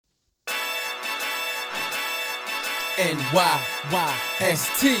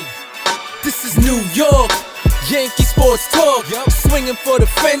NYYST. This is New York, Yankee sports talk. Swinging for the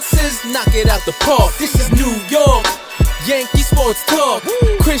fences, knock it out the park. This is New York, Yankee sports talk.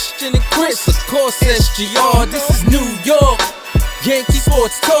 Christian and Chris, of course SGR. This is New York, Yankee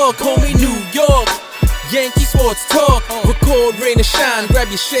sports talk. Homie, New York, Yankee sports talk. Record, rain or shine, grab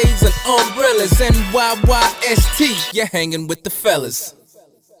your shades and umbrellas. NYYST, you're hanging with the fellas.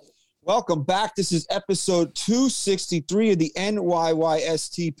 Welcome back. This is episode 263 of the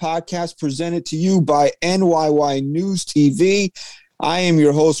NYYST podcast, presented to you by NYY News TV. I am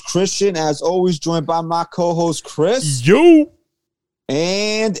your host, Christian, as always, joined by my co-host, Chris. Yo!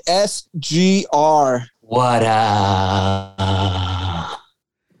 And SGR. What up?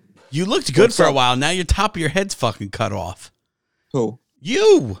 You looked good What's for a up? while. Now your top of your head's fucking cut off. Who?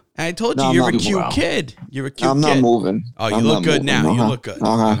 You! I told you, No, I'm you're a not- cute wow. kid. You're a cute I'm kid. not moving. Oh, you I'm look not good moving. now. You Okay. look good.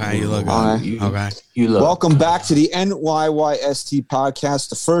 Okay. Okay, you look good. Okay. Okay. You look. Welcome back to the NYYST podcast,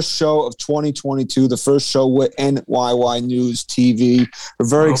 the first show of 2022, the first show with NYY News TV. We're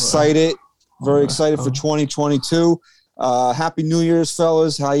very excited, for 2022. Happy New Year's,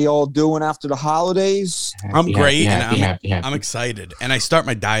 fellas. How you all doing after the holidays? I'm great, and happy. I'm excited. And I start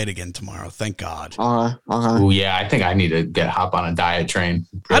my diet again tomorrow. Thank God. Okay. Oh yeah, I think I need to hop on a diet train.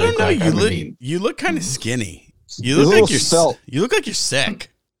 I don't know. Really You look kind of skinny. You You're look a like little you're svelte. You look like you're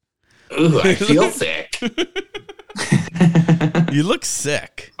sick. Ooh, I feel sick. You look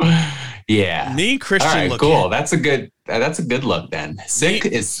sick. Yeah. Me and Christian All right, look cool. That's a good look then. Sick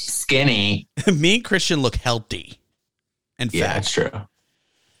Me- is skinny. Me and Christian look healthy and Yeah, fat. that's true.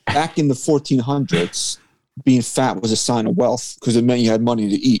 Back in the 1400s, being fat was a sign of wealth because it meant you had money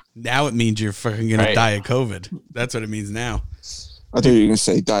to eat. Now it means you're fucking gonna Right. die of COVID. That's what it means now. I thought you were going to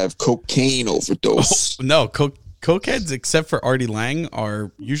say die of cocaine overdose. No, cokeheads, except for Artie Lang,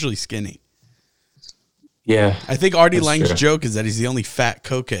 are usually skinny. Yeah. I think Artie That's Lang's true. joke is that he's the only fat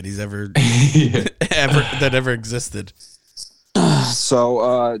cokehead he's ever Yeah. ever existed.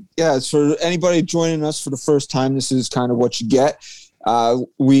 So, it's for anybody joining us for the first time, this is kind of what you get.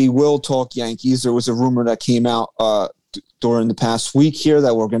 We will talk Yankees. There was a rumor that came out during the past week here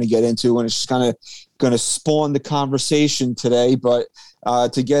that we're going to get into, and it's just kind of going to spawn the conversation today. But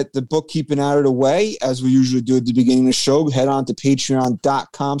to get the bookkeeping out of the way, as we usually do at the beginning of the show, head on to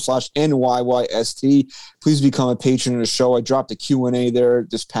patreon.com/NYYST. Please become a patron of the show. I dropped a Q&A there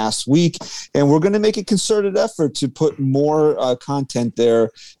this past week, and we're going to make a concerted effort to put more content there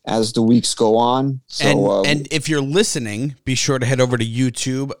as the weeks go on. So, And if you're listening, be sure to head over to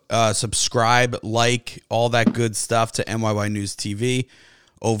YouTube, subscribe, like, all that good stuff to NYY News TV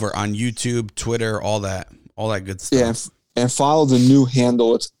over on YouTube, Twitter, all that good stuff. yeah, and follow the new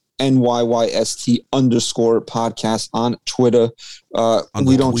handle. It's NYYST_podcast on Twitter.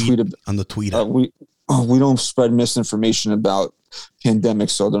 We don't tweet on the Twitter. we don't spread misinformation about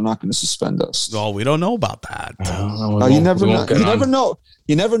pandemics, so they're not going to suspend us. Oh, we don't know about that. You never know. You never know.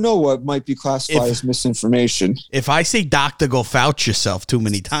 You never know what might be classified If- as misinformation. If I say Dr. Go Fouch yourself too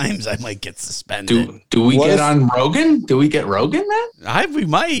many times, I might get suspended. Do we What get if- on Rogan? Do we get Rogan then? We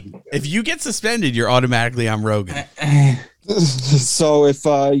might. If you get suspended, you're automatically on Rogan. So if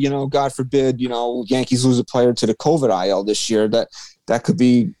God forbid, Yankees lose a player to the COVID IL this year, that could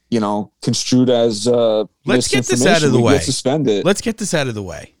be, construed as Let's get this out misinformation. of the We way. get suspended. Let's get this out of the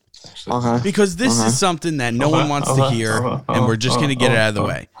way. Okay. Because this is something that no one wants to hear, and we're just going to get it out of the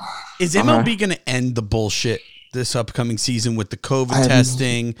way. Is MLB going to end the bullshit this upcoming season with the COVID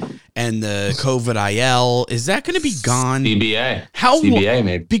testing and the COVID IL? Is that going to be gone? CBA. How lo- CBA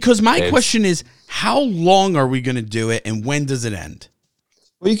maybe. Because my It's- question is, how long are we going to do it, and when does it end?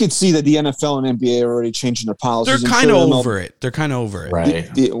 Well, you could see that the NFL and NBA are already changing their policies. They're I'm kind of sure MLB over it. They're kind of over it.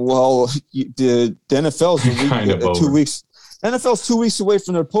 Right. The NFL's Kind of 2 over. weeks. NFL's 2 weeks away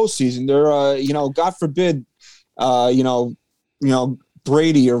from their postseason. They're, God forbid,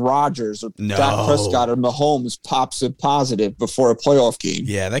 Brady or Rodgers or No. Dak Prescott or Mahomes pops it positive before a playoff game.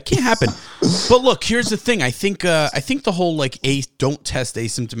 Yeah, that can't happen. But look, here's the thing. I think the whole don't test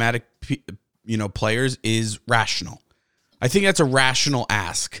asymptomatic players is rational. I think that's a rational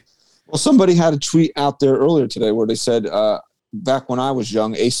ask. Well, somebody had a tweet out there earlier today where they said, back when I was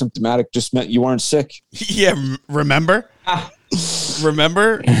young, asymptomatic just meant you weren't sick. Yeah, remember?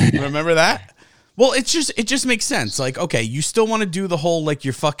 Remember that? Well, it just makes sense. Like, okay, you still want to do the whole like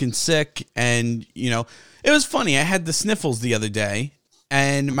you're fucking sick, and it was funny. I had the sniffles the other day,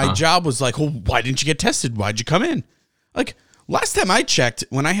 and my job was like, "Well, why didn't you get tested? Why'd you come in?" Like last time I checked,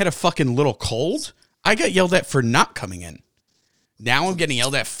 when I had a fucking little cold, I got yelled at for not coming in. Now I'm getting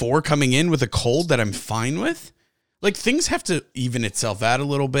yelled at for coming in with a cold that I'm fine with. Like, things have to even itself out a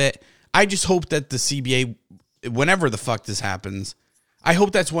little bit. I just hope that the CBA whenever the fuck this happens, I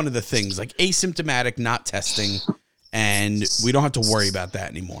hope that's one of the things, like asymptomatic, not testing, and we don't have to worry about that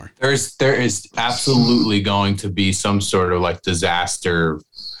anymore. There is absolutely going to be some sort of like disaster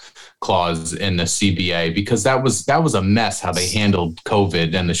clause in the CBA, because that was a mess how they handled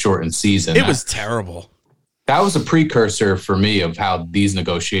COVID and the shortened season. It was terrible. That was a precursor for me of how these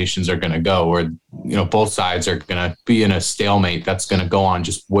negotiations are going to go, where, you know, both sides are going to be in a stalemate that's going to go on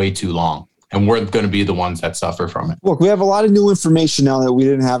just way too long. And we're going to be the ones that suffer from it. Look, we have a lot of new information now that we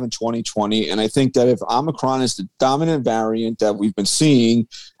didn't have in 2020. And I think that if Omicron is the dominant variant that we've been seeing,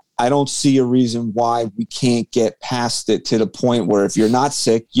 I don't see a reason why we can't get past it to the point where if you're not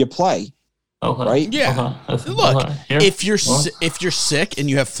sick, you play. Okay. Right? Yeah. Look, if you're sick and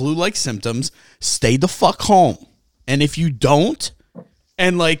you have flu-like symptoms, stay the fuck home. And if you don't,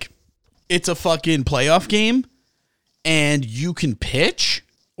 and like it's a fucking playoff game and you can pitch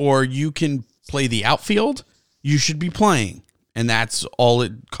or you can play the outfield, you should be playing. And that's all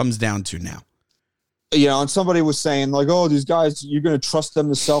it comes down to now. You know, and somebody was saying like, oh, these guys, you're going to trust them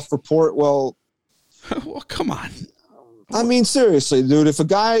to self-report. Well, come on. I mean, seriously, dude, if a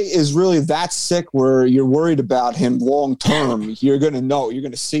guy is really that sick where you're worried about him long term, you're going to know, you're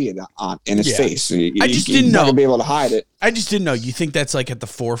going to see it in his face. I just didn't know. You're not going to be able to hide it. I just didn't know. You think that's like at the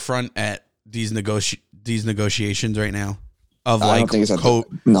forefront at these negotiations right now? Of like,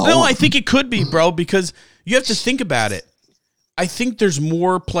 no, I think it could be, bro, because you have to think about it. I think there's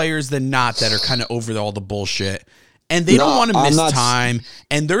more players than not that are kind of over all the bullshit, and they don't want to miss time.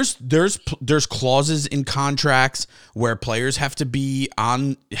 And there's clauses in contracts where players have to be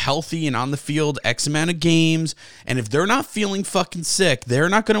on healthy and on the field X amount of games, and if they're not feeling fucking sick, they're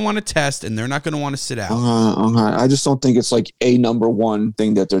not going to want to test, and they're not going to want to sit out. I just don't think it's like a number one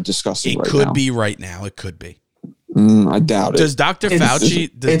thing that they're discussing. It could be right now. It could be. I doubt it. Does Dr.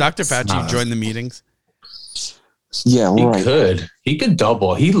 Fauci join the meetings? Yeah, right. He could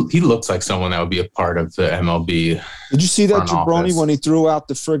double. He looks like someone that would be a part of the MLB. Did you see that jabroni when he threw out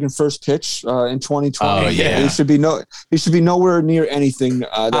the friggin' first pitch in 2020? Oh yeah. He should be nowhere near anything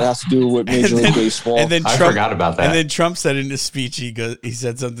that has to do with Major League Baseball. And then I forgot about that. And then Trump said in his speech, he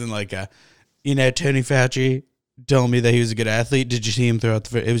said something like, Tony Fauci told me that he was a good athlete. Did you see him throw out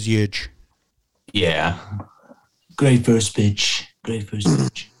the? It was huge. Yeah. Great first pitch.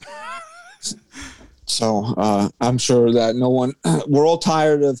 So I'm sure that we're all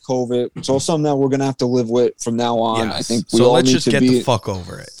tired of COVID. It's all something that we're going to have to live with from now on. Yes. I think let's just get the fuck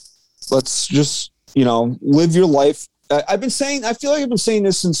over it. Let's just, live your life. I feel like I've been saying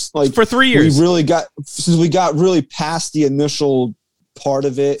this since for 3 years. Since we got really past the initial part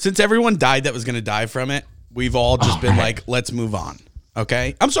of it. Since everyone died that was going to die from it, we've all just been like, let's move on.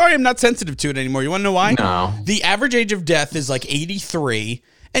 Okay. I'm sorry I'm not sensitive to it anymore. You want to know why? No. The average age of death is like 83.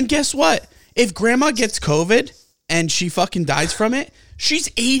 And guess what? If grandma gets COVID and she fucking dies from it, she's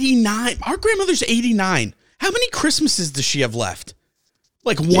 89. Our grandmother's 89. How many Christmases does she have left?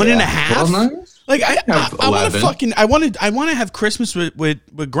 Like one and a half? Like I want to have Christmas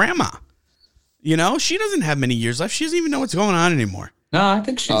with grandma. She doesn't have many years left. She doesn't even know what's going on anymore. No, I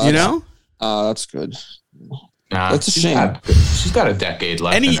think she's that's good. Nah, that's a shame. She's got a decade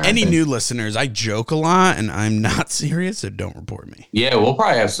left. Any new listeners? I joke a lot, and I'm not serious, so don't report me. Yeah, we'll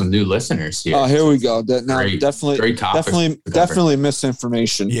probably have some new listeners here. Oh, here we go. Definitely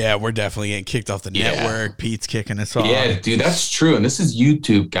misinformation. Yeah, we're definitely getting kicked off the network. Pete's kicking us off. Yeah, dude, that's true. And this is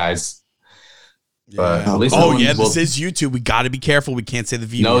YouTube, guys. But at least this is YouTube. We got to be careful. We can't say the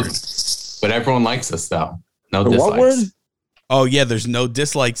V word. But everyone likes us, though. No dislikes. What word? Oh, yeah, there's no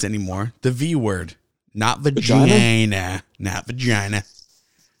dislikes anymore. The V word. Not vagina. Not vagina.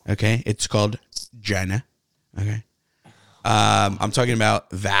 Okay? It's called vagina. Okay? I'm talking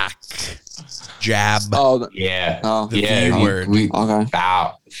about vac. Jab. Oh, yeah. The V word. Okay.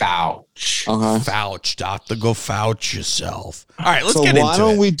 Fouch. Okay. Fouch. Doctor, go fouch yourself. All right, let's get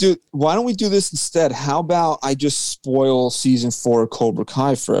into it. Why don't we do this instead? How about I just spoil season 4 of Cobra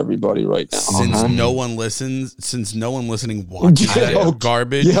Kai for everybody right now? Since no one listening watches that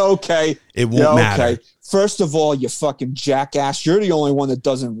garbage. Yeah, okay. It won't matter. Okay. First of all, you fucking jackass. You're the only one that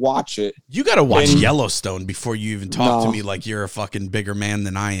doesn't watch it. You got to watch Yellowstone before you even talk to me like you're a fucking bigger man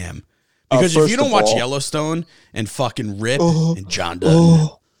than I am. Because if you don't watch Yellowstone and fucking Rip and John Dutton.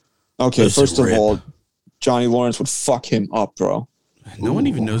 Okay, first of all, Johnny Lawrence would fuck him up, bro. No one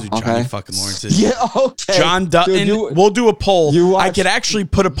even knows who Johnny fucking Lawrence is. Yeah, okay. John Dutton. Dude, we'll do a poll. I could actually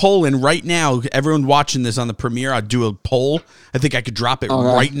put a poll in right now. Everyone watching this on the premiere, I'd do a poll. I think I could drop it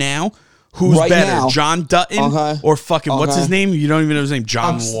right now. Who's better, John Dutton or fucking what's his name? You don't even know his name.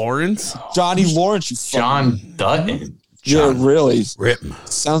 John Lawrence. Johnny Lawrence. You John Dutton. Yeah, really. Rip.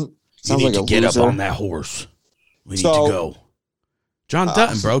 Sounds you need like to a get loser. up on that horse. We need to go. John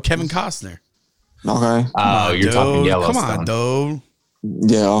Dutton, bro. Kevin Costner. Okay. Oh, you're talking Yellowstone. Come on,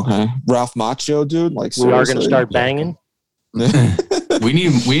 dude. Yeah. Okay. Ralph Macchio, dude. Like We are going to seriously? start banging. We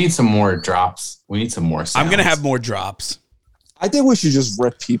need some more drops. We need some more sounds. I'm going to have more drops. I think we should just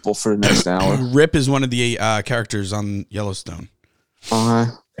rip people for the next hour. Rip is one of the characters on Yellowstone.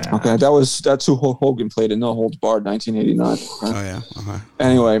 Okay. Yeah. Okay. That's who Hulk Hogan played in No Holds Barred, 1989. Okay. Oh, yeah. Okay.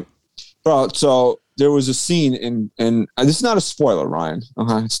 Anyway, bro. So there was a scene in this is not a spoiler, Ryan.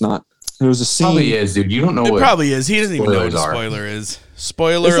 Okay, it's not. There was a scene. Probably is, dude. You don't know It what. probably is. He doesn't even know what a spoilers are. spoiler is.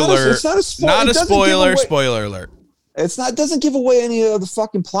 Spoiler It's not a- alert. it's not a spoil- Not it a doesn't give spoiler. away- Spoiler alert. It's not. It doesn't give away any of the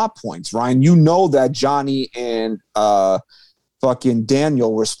fucking plot points, Ryan. You know that Johnny and fucking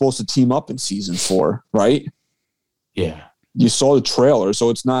Daniel were supposed to team up in season 4, right? Yeah. You saw the trailer, so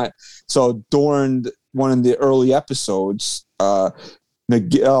it's not. So during one of the early episodes,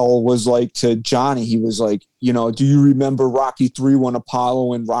 Miguel was like to Johnny, he was like, you know, do you remember Rocky 3 when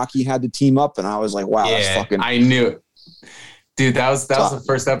Apollo and Rocky had to team up? And I was like, wow, that's fucking. I knew it. Dude, that was the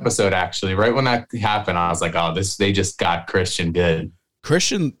first episode actually. Right when that happened, I was like, oh, they just got Christian good.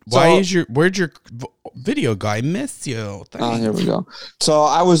 Christian, So- where'd your video guy miss you? Thanks. Here we go. So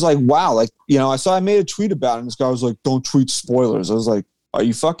I was like, wow, like, you know, I made a tweet about it, and this guy was like, don't tweet spoilers. I was like, are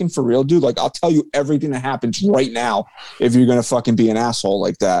you fucking for real, dude? Like, I'll tell you everything that happens right now if you're going to fucking be an asshole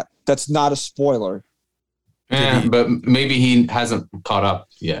like that. That's not a spoiler. Yeah, but maybe he hasn't caught up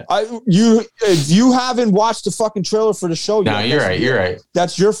yet. If you haven't watched the fucking trailer for the show No, yet, you're right. You're right.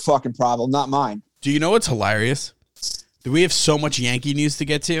 that's your fucking problem, not mine. Do you know what's hilarious? Do we have so much Yankee news to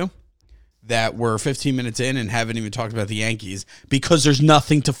get to that we're 15 minutes in and haven't even talked about the Yankees because there's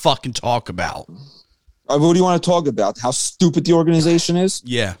nothing to fucking talk about? What do you want to talk about? How stupid the organization is?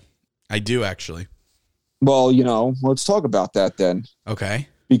 Yeah, I do actually. Well, you know, let's talk about that then. Okay.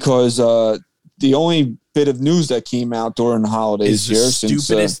 Because the only bit of news that came out during the holidays Is the here since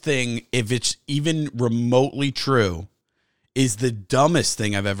stupidest thing, if it's even remotely true, is the dumbest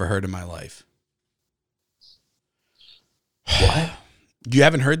thing I've ever heard in my life. What? You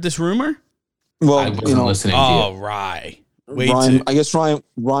haven't heard this rumor? well, I wasn't you know, listening to Oh, you. right. Wait. Ryan, I guess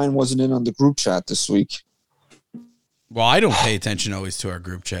Ryan wasn't in on the group chat this week. Well, I don't pay attention always to our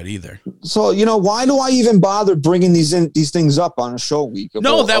group chat either. So, you know, why do I even bother bringing these things up on a show week?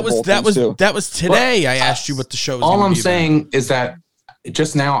 No, that was today. I asked you what the show was. All gonna I'm be about. saying is that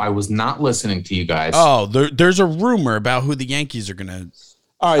just now I was not listening to you guys. Oh, there's a rumor about who the Yankees are gonna.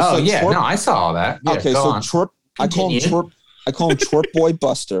 All right. Oh, so yeah. Twerp- No, I saw all that. Yeah, okay, go so on. Twerp. I call him Continue. Twerp. I call him Twerp Boy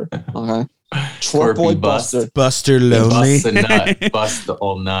Buster. Okay. Twerp Boy Bust. Buster. Buster lonely, Bust the nut. Bust the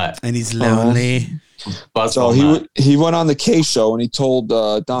old nut. and he's lonely. Bust So the nut. he went on the K show and he told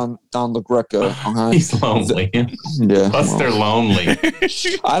Don LaGreca. Okay. He's lonely. Yeah. Buster lonely.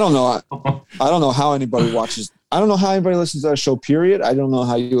 I don't know. I don't know how anybody watches. I don't know how anybody listens to that show. Period. I don't know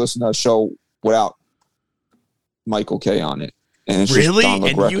how you listen to that show without Michael K on it. And it's Really? just Don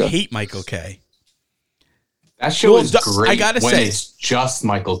And LaGreca. you hate Michael K. That show Well, is I great. gotta when say- it's just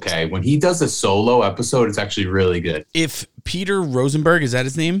Michael K. When he does a solo episode, it's actually really good. If Peter Rosenberg, is that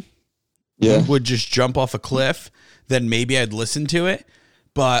his name? Yeah. Would just jump off a cliff, then maybe I'd listen to it.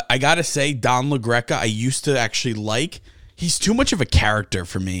 But I gotta say, Don LaGreca, I used to actually like. He's too much of a character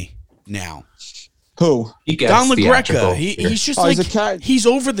for me now. Who? He gets Don theatrical LaGreca, here. he's just Oh, like he's he's, a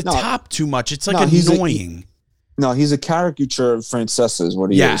over the No. top too much. It's like No, he's annoying. No, he's a caricature of Francesa is what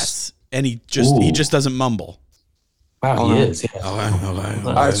he is. Yes, and he Ooh. just doesn't mumble. Wow, he is. Yeah. All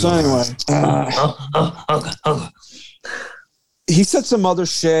right. So anyway, he said some other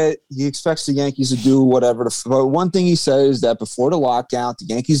shit. He expects the Yankees to do whatever. But one thing he said is that before the lockout, the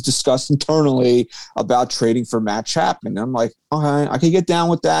Yankees discussed internally about trading for Matt Chapman. I'm like, okay, I can get down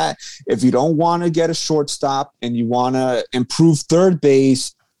with that. If you don't want to get a shortstop and you want to improve third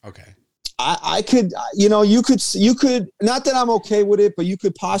base, Okay. I could, you know, you could, not that I'm okay with it, but you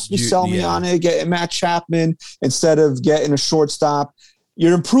could possibly sell me yeah. on it, getting Matt Chapman instead of getting a shortstop.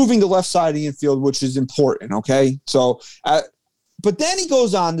 You're improving the left side of the infield, which is important. Okay. So, but then he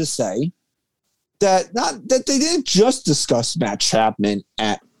goes on to say that they didn't just discuss Matt Chapman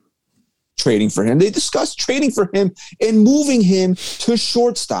at trading for him. They discussed trading for him and moving him to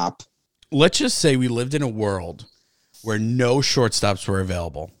shortstop. Let's just say we lived in a world where no shortstops were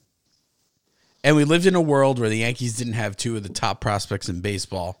available. And we lived in a world where the Yankees didn't have two of the top prospects in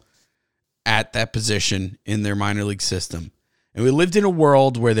baseball at that position in their minor league system. And we lived in a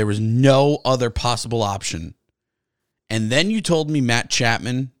world where there was no other possible option. And then you told me Matt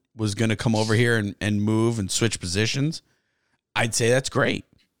Chapman was going to come over here and move and switch positions. I'd say that's great.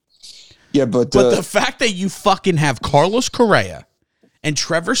 Yeah, but the fact that you fucking have Carlos Correa and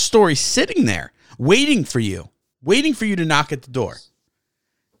Trevor Story sitting there waiting for you waiting for you to knock at the door.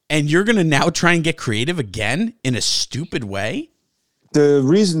 And you're going to now try and get creative again in a stupid way? The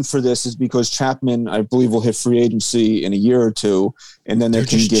reason for this is because Chapman, I believe, will hit free agency in a year or two, and then they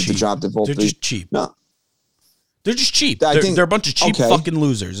can give the job to Volpe. They're just cheap. No. They're just cheap. I They're a bunch of cheap fucking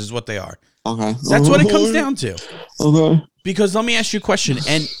losers is what they are. Okay. That's what it comes down to. Okay. Because let me ask you a question,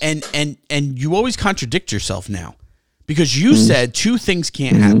 and you always contradict yourself now. Because you said two things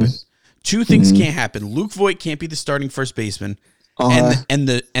can't happen. Two things can't happen. Luke Voit can't be the starting first baseman, and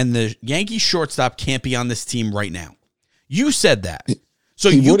the Yankees shortstop can't be on this team right now. You said that. So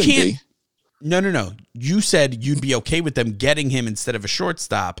you can't. No. You said you'd be okay with them getting him instead of a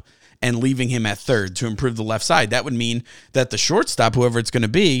shortstop and leaving him at third to improve the left side. That would mean that the shortstop, whoever it's going to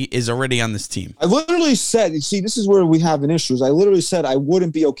be, is already on this team. I literally said, see, this is where we have an issue. I literally said I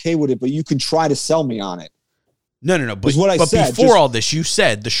wouldn't be okay with it, but you can try to sell me on it. No. But said, before all this, you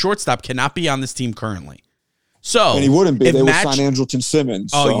said the shortstop cannot be on this team currently. So and he wouldn't be. They would sign Andrelton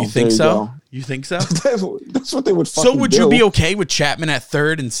Simmons. Oh, so you think so? You think so? That's what they would fucking do. So would you be okay with Chapman at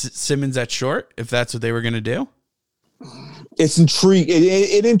third and Simmons at short if that's what they were going to do? It's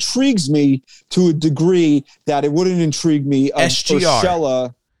it intrigues me to a degree that it wouldn't intrigue me. SGR.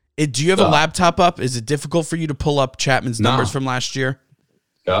 Urshela. Do you have a laptop up? Is it difficult for you to pull up Chapman's numbers from last year?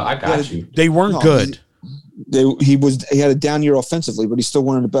 I got you. They weren't good. He had a down year offensively, but he's still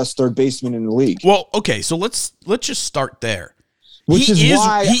one of the best third basemen in the league. Well, okay, so let's just start there. Which he is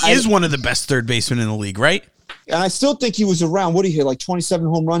why he is one of the best third basemen in the league, right? And I still think he was around. What did he hit? Like 27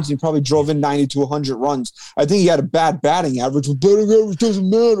 home runs. And he probably drove in 90 to 100 runs. I think he had a bad batting average. But batting average doesn't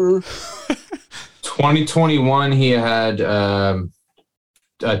matter. 2021, he had a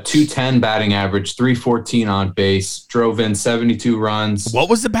 210 batting average, 314 on base, drove in 72 runs. What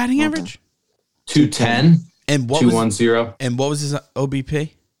was the batting average? 210 and what 210. And what was his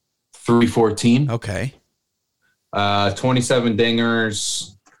OBP? 314. Okay. 27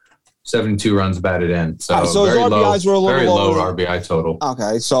 dingers, 72 runs batted in. So his very RBIs low, were a little very lower. low RBI total.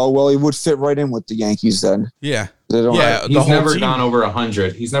 Okay, so he would fit right in with the Yankees then. Yeah. He's never gone over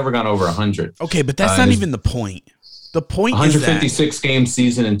 100. He's never gone over 100. Okay, but that's not even the point. The point 156 game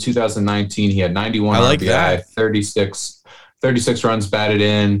season in 2019. He had 91 RBI, 36 runs batted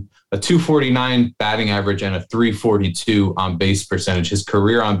in, a 249 batting average, and a 342 on base percentage. His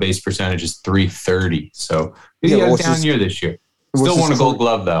career on base percentage is 330. So he had a down year this year. Still won a Gold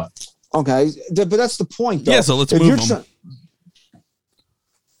Glove though. Okay, but that's the point, though. Yeah, so let's move him.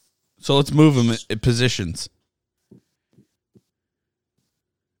 So let's move him in positions.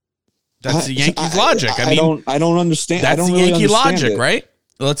 That's the Yankees logic. I don't understand. That's the Yankee logic, right?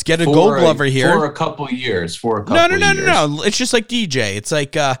 Let's get a Gold Glover here for a couple years. No. It's just like DJ. It's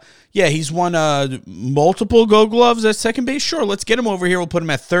like, he's won multiple Gold Gloves at second base. Sure, let's get him over here. We'll put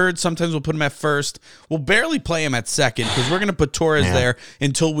him at third. Sometimes we'll put him at first. We'll barely play him at second because we're gonna put Torres there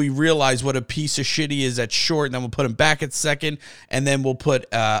until we realize what a piece of shit he is at short. And then we'll put him back at second, and then we'll put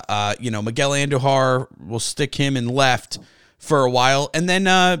Miguel Andujar. We'll stick him in left for a while, and then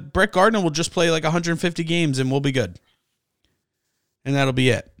Brett Gardner will just play like 150 games, and we'll be good. And that'll be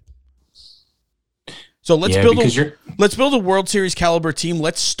it. So let's build a World Series caliber team.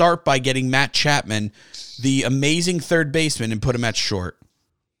 Let's start by getting Matt Chapman, the amazing third baseman, and put him at short.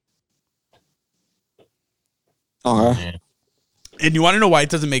 Okay. And you want to know why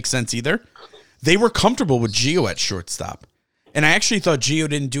it doesn't make sense either? They were comfortable with Gio at shortstop. And I actually thought Gio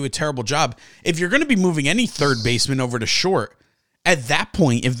didn't do a terrible job. If you're going to be moving any third baseman over to short, at that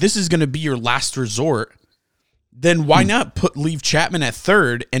point, if this is going to be your last resort, then why not leave Chapman at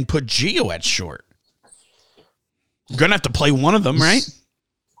third and put Gio at short? You're going to have to play one of them, right?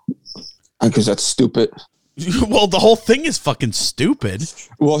 Because that's stupid. Well, the whole thing is fucking stupid.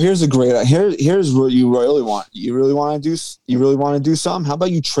 Well, here's what you really want. You really want to do something? How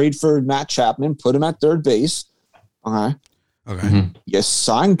about you trade for Matt Chapman, put him at third base? Okay. You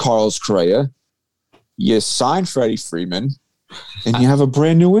sign Carlos Correa, you sign Freddie Freeman, and you have a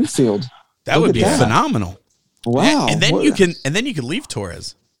brand new infield. That would be phenomenal. Wow. And then you can leave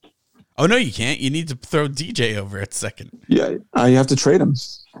Torres. Oh no, you can't. You need to throw DJ over at second. Yeah, you have to trade him.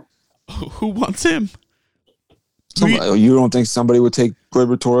 Who wants him? You don't think somebody would take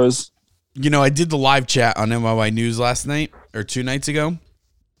Gleyber Torres? I did the live chat on MLY News last night or 2 nights ago,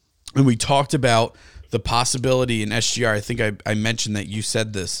 and we talked about the possibility in SGR. I think I mentioned that you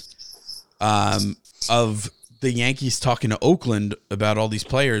said this of the Yankees talking to Oakland about all these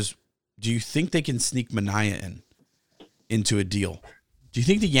players. Do you think they can sneak Manaea into a deal? Do you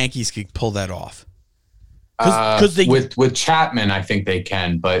think the Yankees could pull that off? With Chapman, I think they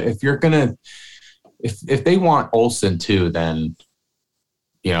can. But if you're gonna, if they want Olsen too, then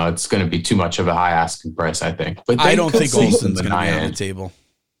it's going to be too much of a high asking price, I think. But I don't think see Olsen's the going to be on the end. table.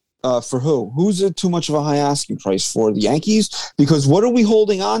 For who? Who's it too much of a high asking price for? The Yankees? Because what are we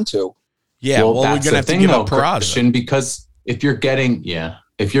holding on to? Yeah, well, we're that's going to have the to thing, give up though, Peraza. Christian, because if you're getting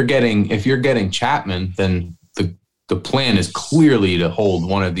Chapman, then the plan is clearly to hold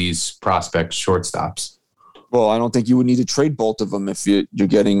one of these prospect shortstops. Well, I don't think you would need to trade both of them if you're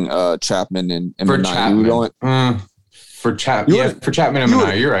getting Chapman and For Minaya. Chapman. For Chapman and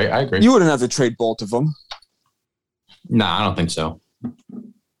Minaya, you're right. I agree. You wouldn't have to trade both of them. No, I don't think so.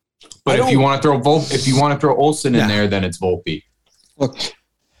 But if you want to throw Olsen in there, then it's Volpe. Look,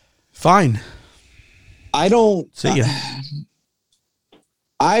 Fine. I don't See ya.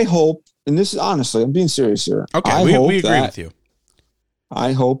 I hope, and this is honestly, I'm being serious here. Okay, we agree with you.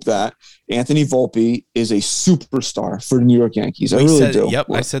 I hope that Anthony Volpe is a superstar for the New York Yankees. I really do.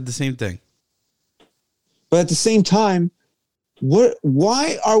 Yep, I said the same thing. But at the same time,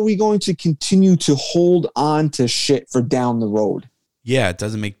 why are we going to continue to hold on to shit for down the road? Yeah, it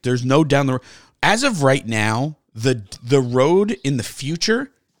doesn't make. There's no down the road. As of right now, the road in the future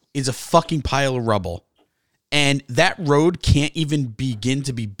is a fucking pile of rubble, and that road can't even begin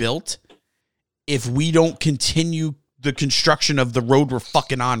to be built if we don't continue the construction of the road we're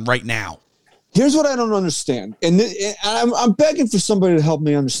fucking on right now. Here's what I don't understand, and I'm begging for somebody to help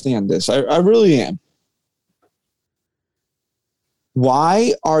me understand this. I really am.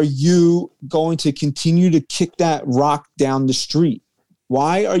 Why are you going to continue to kick that rock down the street?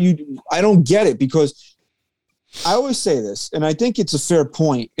 Why are you? I don't get it, because I always say this, and I think it's a fair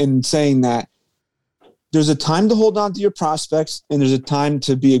point in saying that there's a time to hold on to your prospects and there's a time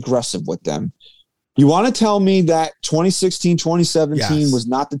to be aggressive with them. You want to tell me that 2016, 2017 was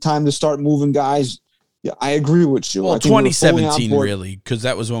not the time to start moving guys? Yeah, I agree with you. Well, I think 2017 really, because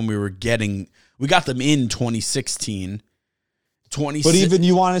that was when we got them in 2016. But even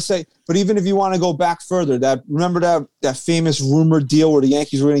if you want to go back further, remember that famous rumored deal where the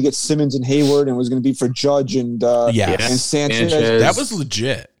Yankees were going to get Simmons and Hayward, and it was going to be for Judge and Sanchez. That was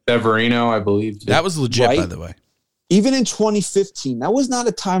legit. Severino, I believe. That was legit, right? By the way. Even in 2015, that was not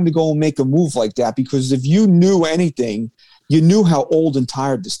a time to go and make a move like that, because if you knew anything, you knew how old and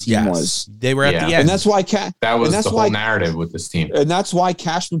tired this team was. They were at the end. And that's why that was the whole narrative with this team. And that's why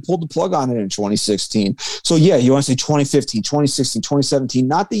Cashman pulled the plug on it in 2016. So, yeah, you want to say 2015, 2016, 2017,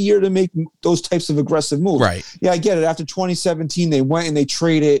 not the year to make those types of aggressive moves. Right. Yeah, I get it. After 2017, they went and they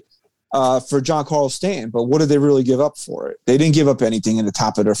traded for Giancarlo Stanton. But what did they really give up for it? They didn't give up anything in the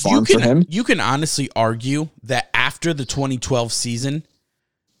top of their farm for him. You can honestly argue that after the 2012 season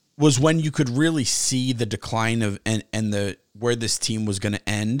was when you could really see the decline of and the where this team was going to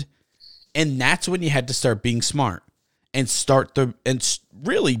end, and that's when you had to start being smart and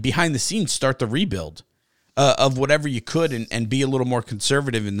really behind the scenes start the rebuild of whatever you could and be a little more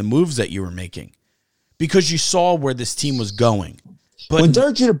conservative in the moves that you were making, because you saw where this team was going. But when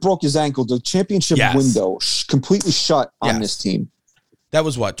Derek Jeter broke his ankle, the championship window completely shut on this team. That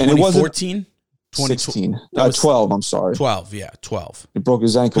was what, 2014? 16. 12, I'm sorry. 12, yeah, 12. He broke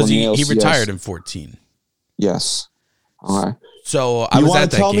his ankle in the ALCS. He retired in 14. Yes. All right. So I was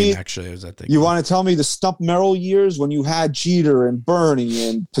at that game, actually. I was at that game. You want to tell me the Stump Merrill years when you had Jeter and Bernie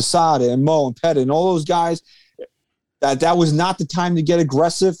and Posada and Mo and Pettit and all those guys, that was not the time to get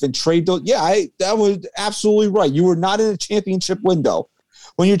aggressive and trade those? Yeah, that was absolutely right. You were not in a championship window.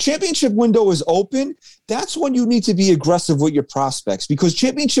 When your championship window is open, that's when you need to be aggressive with your prospects, because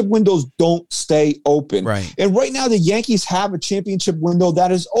championship windows don't stay open. Right. And right now the Yankees have a championship window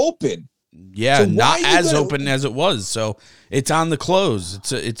that is open. Yeah, so not as open as it was. So it's on the close.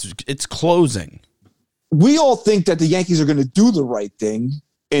 It's closing. We all think that the Yankees are going to do the right thing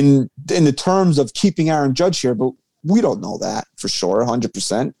in the terms of keeping Aaron Judge here, but we don't know that for sure,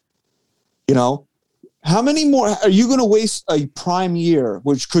 100%. You know, how many more are you going to waste a prime year,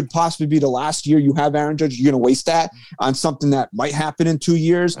 which could possibly be the last year you have Aaron Judge? You're going to waste that on something that might happen in 2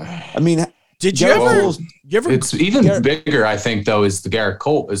 years? I mean, did you ever? It's even bigger, I think, though, is the Garrett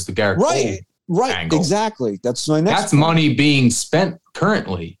Cole. Right, angle. Exactly. That's my next. That's money being spent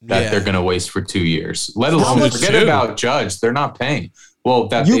currently that they're going to waste for 2 years. Let alone forget about Judge. They're not paying. Well,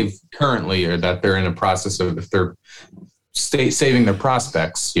 they're in the process of if they're saving their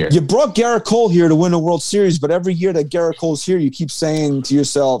prospects here. You brought Garrett Cole here to win a World Series, but every year that Garrett Cole's here, you keep saying to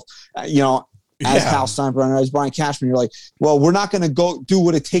yourself, as Hal Steinbrenner, as Brian Cashman, you're like, well, we're not going to go do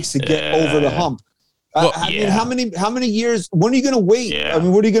what it takes to get over the hump. I mean, how many years? When are you going to wait? Yeah. I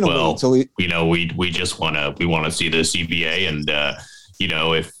mean, what are you going to wait until we just want to see the CBA, and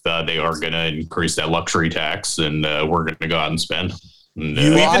if they are going to increase that luxury tax, and we're going to go out and spend.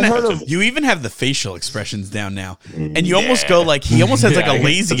 You Well, I heard even of- you even have the facial expressions down now, and you almost go like he almost has like a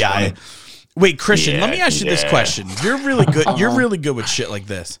lazy that's eye. funny. Wait, Christian, let me Yeah, ask you this yeah. question. You're really good. You're really good with shit like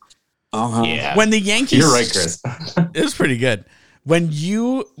this. Yeah. When the Yankees, You're right, Chris. it was pretty good. When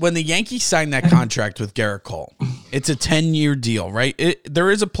the Yankees signed that contract with Garrett Cole, it's a 10-year deal, right?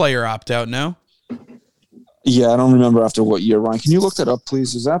 There is a player opt out, no? Yeah, I don't remember after what year, Ryan. Can you look that up,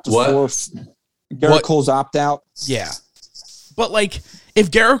 please? Is that the What? fourth? Garrett What? Cole's opt out. Yeah. But like, if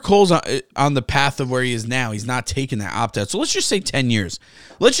Garrett Cole's on the path of where he is now, he's not taking that opt out. So let's just say 10 years.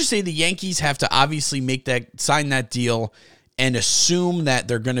 Let's just say the Yankees have to obviously sign that deal and assume that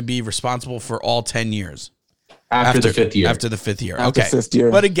they're going to be responsible for all 10 years. After the fifth year. After the fifth year. After okay. fifth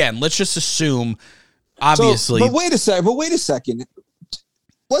year. But again, let's just assume, obviously. But wait a second.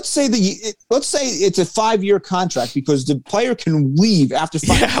 Let's say it's a 5-year contract because the player can leave after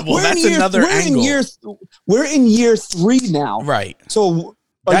 5. Yeah, well, that's another angle. We're in year 3 now. Right. So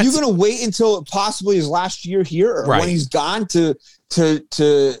are you That's- going to wait until possibly his last year here, or Right. when he's gone for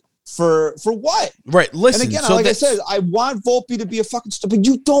what? Right. Listen. And again, so like I that's- said, I want Volpe to be a fucking star, but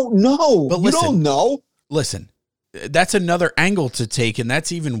you don't know. But you listen. don't know. Listen, that's another angle to take, and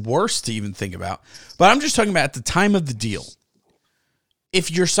that's even worse to even think about. But I'm just talking about at the time of the deal. If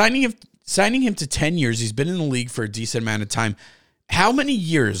you're signing him to 10 years, he's been in the league for a decent amount of time. How many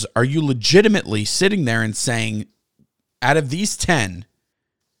years are you legitimately sitting there and saying, out of these 10,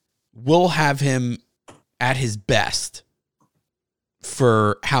 we'll have him at his best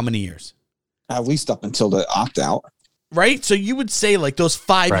for how many years? At least up until the opt out. Right? So you would say like those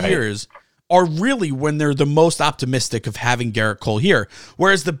 5 Right. years are really when they're the most optimistic of having Garrett Cole here.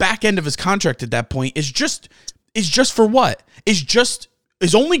 Whereas the back end of his contract at that point is just for what?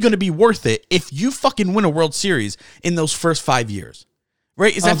 Is only going to be worth it if you fucking win a World Series in those first 5 years.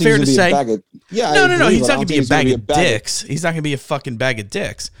 Right? Is I don't that think fair to he's gonna say? be a bag of- yeah. No. I agree, He's but not I going to don't be a think he's gonna bag of bag of- dicks. He's not going to be a fucking bag of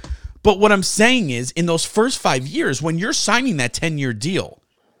dicks. But what I'm saying is, in those first 5 years, when you're signing that 10-year deal,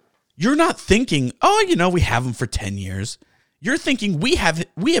 you're not thinking, we have him for 10 years. You're thinking we have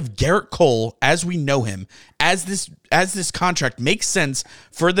Garrett Cole as we know him, as this contract makes sense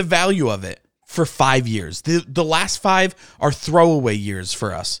for the value of it for 5 years. The last 5 are throwaway years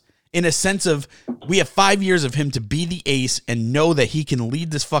for us. In a sense of, we have 5 years of him to be the ace and know that he can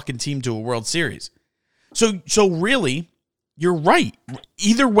lead this fucking team to a World Series. So really, you're right.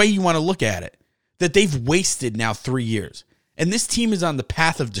 Either way you want to look at it, that they've wasted now 3 years. And this team is on the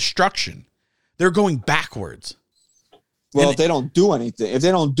path of destruction. They're going backwards. Well, And if they don't do anything, if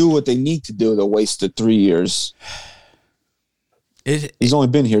they don't do what they need to do, they'll waste the 3 years. He's only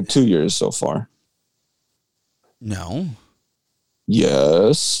been here 2 years so far. No.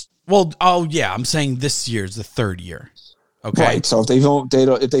 Yes. Well, I'm saying this year's the 3rd year. Okay. Right. So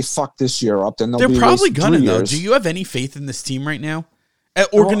if if they fuck this year up, then They're be probably wasting gonna 3 though. years. Do you have any faith in this team right now?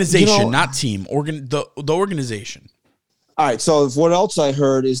 Organization, know- not team. The organization. All right. So what else I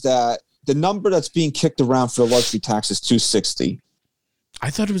heard is that the number that's being kicked around for the luxury tax is $260. I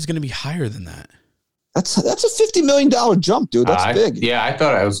thought it was going to be higher than that. That's a $50 million jump, dude. That's big. Yeah, I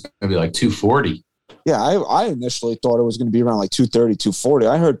thought I was going to be like 240. Yeah, I initially thought it was going to be around like 230, 240.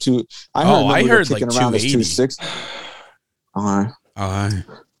 I heard I heard kicking like around as 280. 260. All right.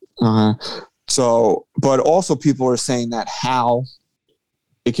 Uh, So, but also people are saying that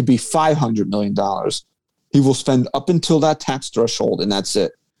it could be $500 million. He will spend up until that tax threshold, and that's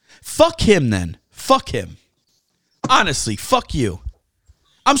it. fuck him then. Fuck him. Honestly, fuck you.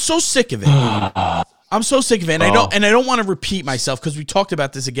 I'm so sick of it. I'm so sick of it. And I don't want to repeat myself because we talked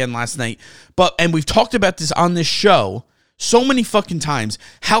about this again last night. And we've talked about this on this show so many fucking times.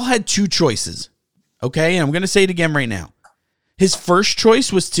 Hal had 2 choices. Okay? And I'm going to say it again right now. His first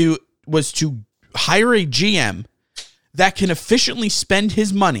choice was to hire a GM that can efficiently spend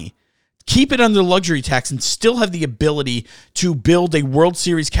his money, keep it under luxury tax, and still have the ability to build a World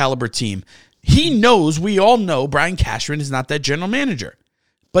Series caliber team. We all know Brian Cashman is not that general manager,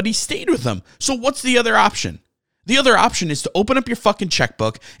 but he stayed with them. So what's the other option? The other option is to open up your fucking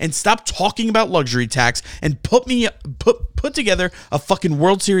checkbook and stop talking about luxury tax and put together a fucking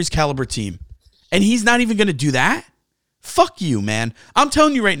World Series caliber team. And he's not even going to do that? Fuck you, man. I'm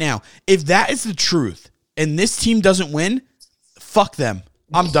telling you right now, if that is the truth and this team doesn't win, fuck them.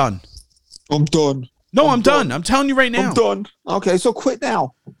 I'm done. I'm done. No, I'm done. I'm telling you right now. I'm done. Okay, so quit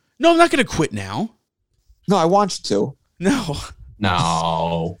now. No, I'm not going to quit now. No, I want you to.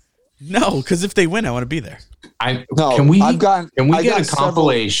 No, because if they win, I want to be there. Can we I've gotten- can we I get got a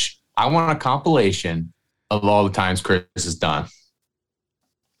compilation? I want a compilation of all the times Chris is done.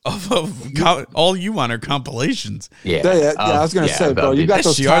 All you want are compilations. Yeah, I was gonna say, bro, you got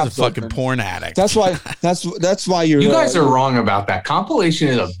those. You are the tabs fucking open. porn addict. That's why you're. You guys are wrong about that. Compilation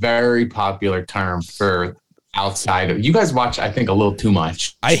is a very popular term for outside of. You guys watch, I think, a little too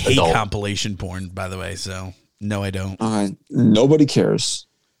much. I hate compilation porn, by the way. So no, I don't. Nobody cares.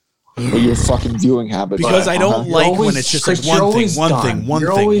 What your fucking viewing habits? Because I don't like when it's just like one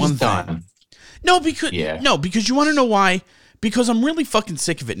thing. No, because you want to know why? Because I'm really fucking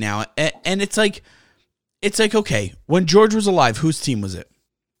sick of it now, and it's like okay, when George was alive, whose team was it?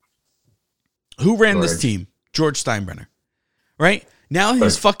 Who ran this team? George Steinbrenner, right? Now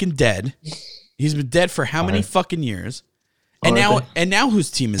he's fucking dead. He's been dead for how many fucking years? And now whose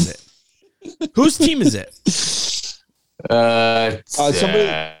team is it? Whose team is it?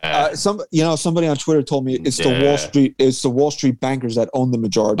 Somebody on Twitter told me it's the Wall Street bankers that own the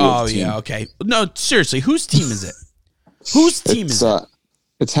majority of the team. Yeah, okay. No, seriously, whose team is it? Whose team is it?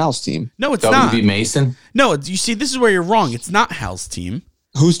 It's Hal's team. No, it's not. W.B. Mason? No, you see, this is where you're wrong. It's not Hal's team.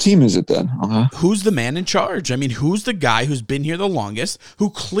 Whose team is it then? Who's the man in charge? I mean, who's the guy who's been here the longest,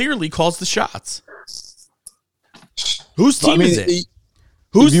 who clearly calls the shots? Whose team is it?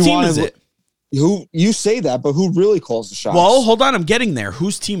 Whose team is it? Who you say that, but who really calls the shots? Well, hold on, I'm getting there.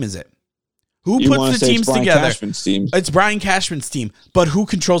 Whose team is it? Who puts the teams together? Cashman's team. It's Brian Cashman's team, but who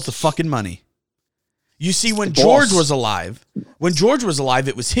controls the fucking money? You see, when George was alive,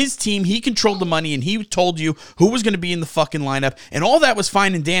 it was his team. He controlled the money, and he told you who was going to be in the fucking lineup, and all that was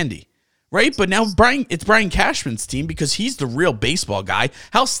fine and dandy, right? But now it's Brian Cashman's team because he's the real baseball guy.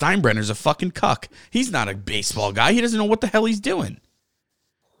 Hal Steinbrenner's a fucking cuck. He's not a baseball guy. He doesn't know what the hell he's doing,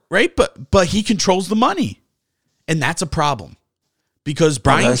 right? But he controls the money, and that's a problem. Because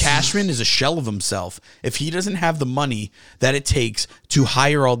Brian Cashman is a shell of himself. If he doesn't have the money that it takes to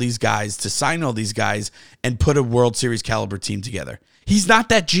hire all these guys, to sign all these guys, and put a World Series caliber team together, he's not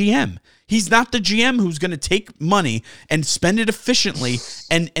that GM. He's not the GM who's going to take money and spend it efficiently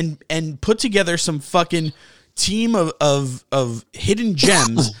and put together some fucking team of hidden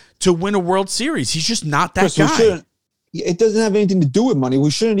gems to win a World Series. He's just not that guy. It doesn't have anything to do with money.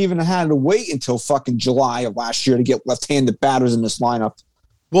 We shouldn't even have had to wait until fucking July of last year to get left-handed batters in this lineup.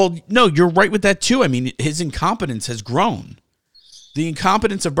 Well, no, you're right with that too. I mean, his incompetence has grown. The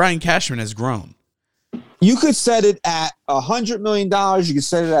incompetence of Brian Cashman has grown. You could set it at $100 million. You could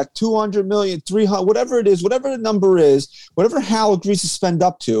set it at $200 million, $300, whatever it is, whatever the number is, whatever Hal agrees to spend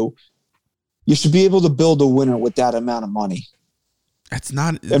up to, you should be able to build a winner with that amount of money. That's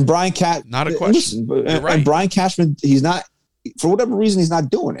not. And Brian not a question. Listen, and Brian Cashman, he's not, for whatever reason, he's not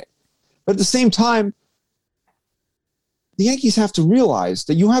doing it. But at the same time, the Yankees have to realize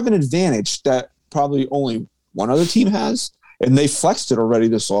that you have an advantage that probably only one other team has, and they flexed it already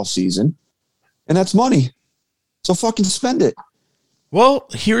this offseason, and that's money. So fucking spend it. Well,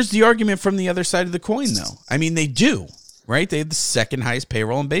 here's the argument from the other side of the coin, though. I mean, they do, right? They have the second highest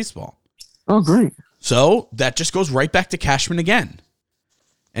payroll in baseball. Oh, great. So that just goes right back to Cashman again.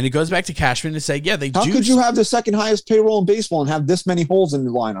 And it goes back to Cashman to say, yeah, they do. How could you have the second highest payroll in baseball and have this many holes in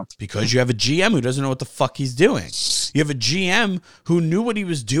the lineup? Because you have a GM who doesn't know what the fuck he's doing. You have a GM who knew what he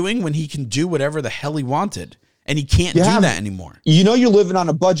was doing when he can do whatever the hell he wanted. And he can't do that anymore. You know you're living on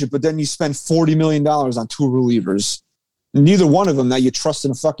a budget, but then you spend $40 million on two relievers. Neither one of them that you trust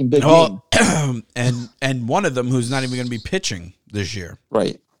in a fucking big game. and one of them who's not even going to be pitching this year.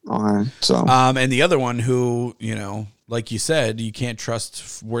 Right. All right. So. And the other one who, you know, like you said, you can't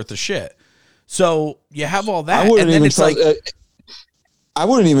trust worth a shit. So you have all that, and then it's like, I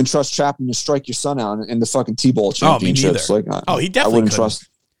wouldn't even trust Chapman to strike your son out in the fucking T-ball championships. Oh, me neither. He definitely I wouldn't couldn't. trust.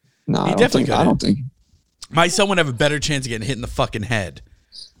 No, I don't think. My son would have a better chance of getting hit in the fucking head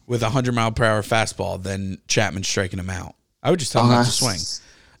with a 100-mile-per-hour fastball than Chapman striking him out. I would just tell him not to swing.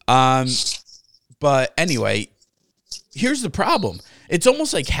 But anyway, here's the problem. It's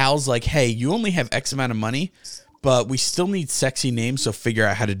almost like Hal's like, hey, you only have X amount of money, but we still need sexy names, so figure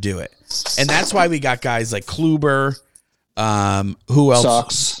out how to do it. And that's why we got guys like Kluber. Who else?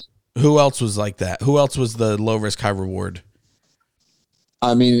 Sucks. Who else was like that? Who else was the low risk, high reward?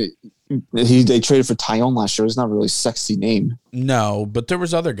 I mean, they traded for Tyone last year. It's not really a sexy name. No, but there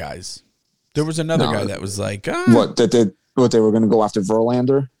was other guys. There was another guy that was like, what they were going to go after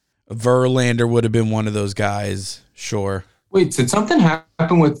Verlander? Verlander would have been one of those guys. Sure. Wait, did something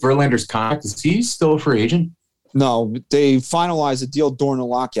happen with Verlander's contract? Is he still a free agent? No, they finalized a deal during the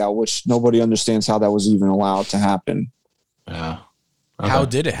lockout, which nobody understands how that was even allowed to happen. Yeah. Okay. How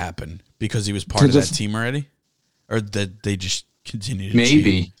did it happen? Because he was part of that team already? Or that they just continued to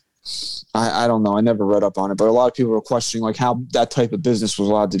maybe cheat? I don't know. I never read up on it, but a lot of people were questioning like how that type of business was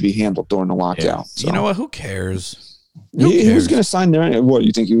allowed to be handled during the lockout. Yeah. So. You know what? Who cares? He was going to sign there. What,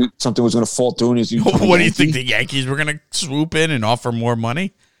 you think something was going to fall through? And What do you think, the Yankees were going to swoop in and offer more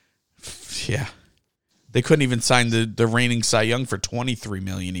money? Yeah. They couldn't even sign the reigning Cy Young for $23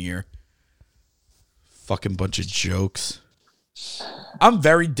 million a year. Fucking bunch of jokes. I'm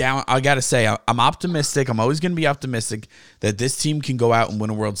very down. I got to say, I'm optimistic. I'm always going to be optimistic that this team can go out and win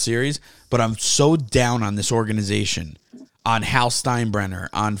a World Series, but I'm so down on this organization, on Hal Steinbrenner,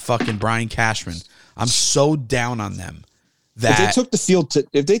 on fucking Brian Cashman. I'm so down on them that if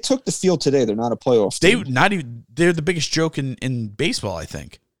they took the field today, they're not a playoff team. They're the biggest joke in baseball, I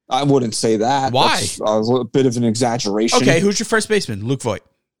think. I wouldn't say that. Why? That's a little bit of an exaggeration. Okay, who's your first baseman? Luke Voit.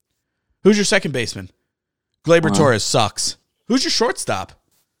 Who's your second baseman? Gleyber Torres sucks. Who's your shortstop?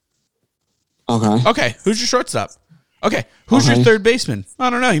 Okay, who's your shortstop? Okay, who's your third baseman? I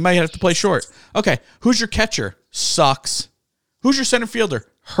don't know. You might have to play short. Okay, who's your catcher? Sucks. Who's your center fielder?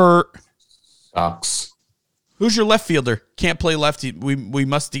 Hurt. Sucks. Who's your left fielder? Can't play left. We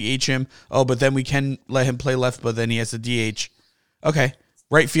must DH him. Oh, but then we can let him play left, but then he has to DH. Okay.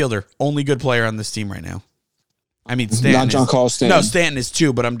 Right fielder. Only good player on this team right now. I mean, Stanton. Not Giancarlo Stanton. No, Stanton is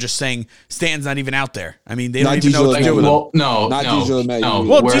too, but I'm just saying Stanton's not even out there. I mean, they don't even know what to do with him. Well, no. DJ LeMahieu.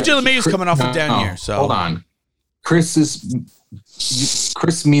 Well, DJ LeMahieu's coming off a down year. So hold on. Chris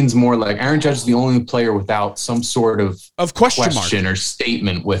means more like Aaron Judge is the only player without some sort of question or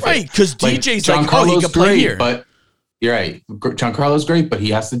statement with right, it. Because DJ's like, he can play here. But you're right. Giancarlo's great, but he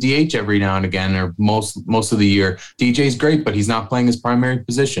has to DH every now and again, or most of the year. DJ's great, but he's not playing his primary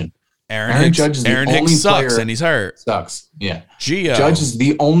position. Aaron Judge is the only player, and he's hurt. Sucks. Yeah. Gio. Judge is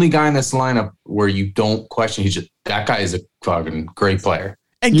the only guy in this lineup where you don't question. That guy is a fucking great player.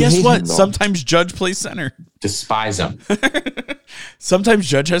 And guess what? Sometimes Judge plays center. Despise him. Sometimes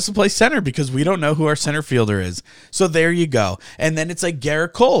Judge has to play center because we don't know who our center fielder is. So there you go. And then it's like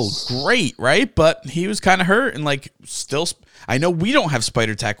Garrett Cole. Great, right? But he was kind of hurt and like still. I know we don't have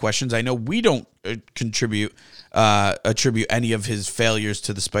Spider Tack questions. I know we don't attribute any of his failures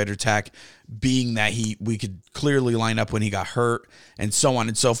to the Spider Tack being that we could clearly line up when he got hurt and so on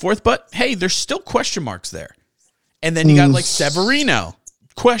and so forth. But hey, there's still question marks there. And then you got like Severino.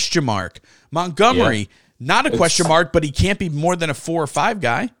 Question mark. Montgomery, not a question mark, but he can't be more than a 4 or 5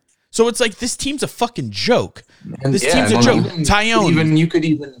 guy. So it's like this team's a fucking joke. This team's a joke. Tyone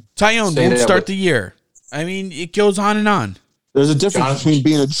won't start the year. I mean, it goes on and on. There's a difference between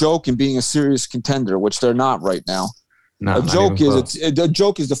being a joke and being a serious contender, which they're not right now. A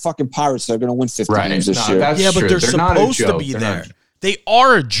joke is the fucking Pirates that are going to win 50 games this year. Yeah, but they're supposed to be there. They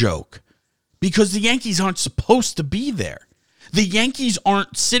are a joke because the Yankees aren't supposed to be there. The Yankees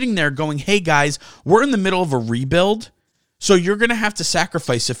aren't sitting there going, hey, guys, we're in the middle of a rebuild, so you're going to have to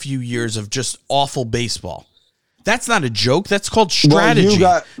sacrifice a few years of just awful baseball. That's not a joke. That's called strategy.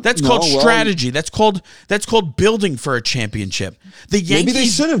 That's called building for a championship. The Yankees, maybe they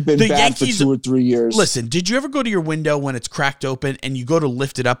should have been bad for 2 or 3 years. Listen, did you ever go to your window when it's cracked open and you go to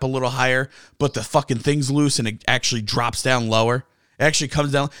lift it up a little higher, but the fucking thing's loose and it actually drops down lower? It actually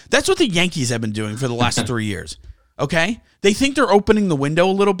comes down. That's what the Yankees have been doing for the last 3 years. Okay? They think they're opening the window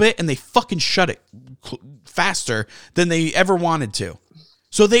a little bit and they fucking shut it faster than they ever wanted to.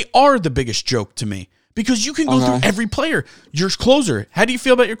 So they are the biggest joke to me because you can go through every player. Your closer. How do you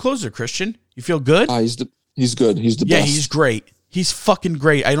feel about your closer, Christian? You feel good? He's good. He's the best. Yeah, he's great. He's fucking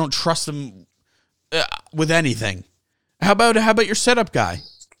great. I don't trust him with anything. How about your setup guy?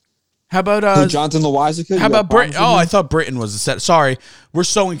 How about Jonathan Loáisiga? How about Britton? Oh, I thought Britton was the set. Sorry, we're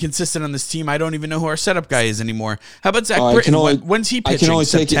so inconsistent on this team. I don't even know who our setup guy is anymore. How about Zach Britton? When's he pitching?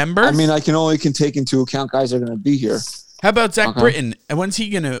 September? I can take into account guys that are going to be here. How about Zach Britton? And when's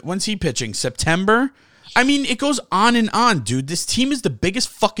he pitching? September? I mean, it goes on and on, dude. This team is the biggest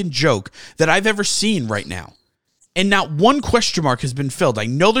fucking joke that I've ever seen right now. And not one question mark has been filled. I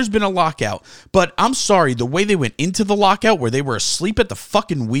know there's been a lockout, but I'm sorry, the way they went into the lockout where they were asleep at the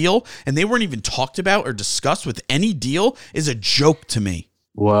fucking wheel and they weren't even talked about or discussed with any deal is a joke to me.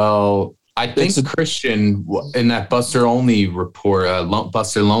 Well, I think Christian in that Buster Lonely report,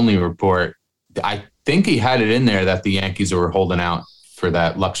 I think he had it in there that the Yankees were holding out for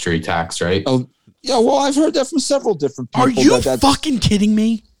that luxury tax, right? Oh, yeah. Well, I've heard that from several different people. Are you fucking kidding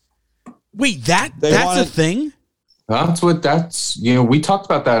me? Wait, that's a thing? We talked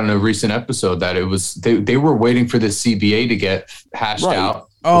about that in a recent episode that it was they were waiting for the CBA to get hashed out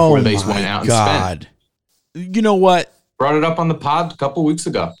before they went out and spent. You know what? Brought it up on the pod a couple weeks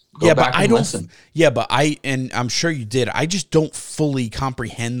ago. Go back and listen. Yeah, but and I'm sure you did. I just don't fully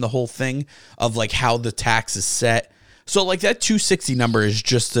comprehend the whole thing of like how the tax is set. So like that 260 number is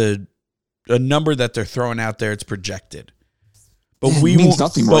just a number that they're throwing out there. It's projected. But Yeah, we it means won't.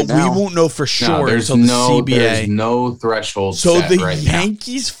 nothing But right now. we won't know for No, sure there's until no, the CBA. there's no threshold So set the right now.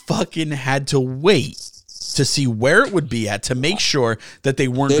 Yankees fucking had to wait to see where it would be at to make sure that they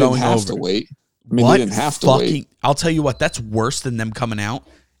weren't They didn't going have over. to wait. I mean, What they didn't have to fucking? wait. I'll tell you what. That's worse than them coming out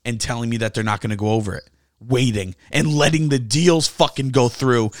and telling me that they're not going to go over it. Waiting and letting the deals fucking go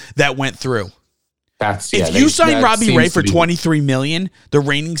through that went through. That's If you sign Robbie Ray for $23 million, the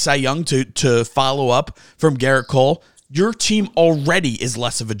reigning Cy Young to follow up from Garrett Cole, your team already is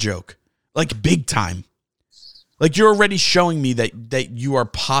less of a joke, like big time. Like you're already showing me that you are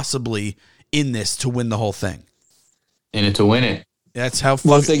possibly in this to win the whole thing. in it to win it. That's how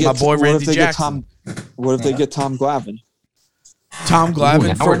What if they my get boy what Randy if they Jackson. What if they get Tom Glavine? Tom Ooh, Glavine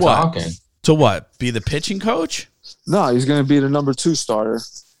now for we're what? talking. To what? Be the pitching coach? No, he's going to be the number 2 starter.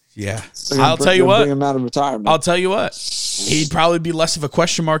 Yeah. They're gonna I'll tell you bring what. him out of retirement. I'll tell you what. He'd probably be less of a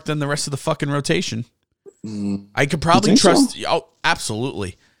question mark than the rest of the fucking rotation. I could probably think so? trust. Oh,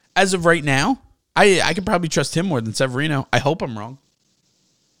 absolutely. As of right now, I could probably trust him more than Severino. I hope I'm wrong.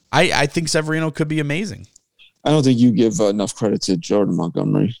 I think Severino could be amazing. I don't think you give enough credit to Jordan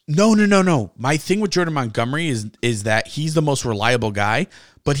Montgomery. No. My thing with Jordan Montgomery is that he's the most reliable guy,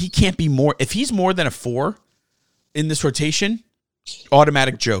 but he can't be more. If he's more than a 4 in this rotation,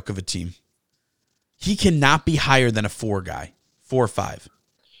 automatic joke of a team. He cannot be higher than a 4 guy, 4 or 5.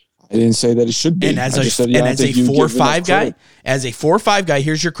 I didn't say that he should be. And as I a just said, yeah, I a think you 4 or give enough 5 guy, credit. as a 4 or 5 guy,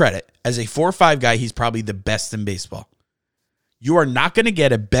 here's your credit. As a 4 or 5 guy, he's probably the best in baseball. You are not going to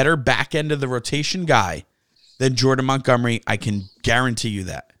get a better back end of the rotation guy than Jordan Montgomery. I can guarantee you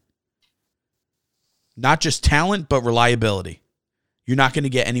that. Not just talent, but reliability. You're not going to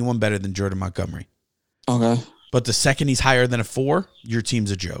get anyone better than Jordan Montgomery. Okay. But the second he's higher than a 4, your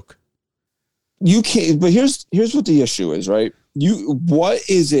team's a joke. You can't, but here's what the issue is, right? What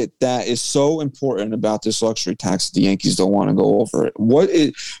is it that is so important about this luxury tax that the Yankees don't want to go over it?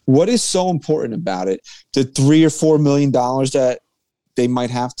 What is so important about it? The $3 or $4 million that they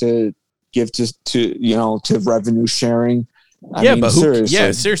might have to give to revenue sharing. I mean,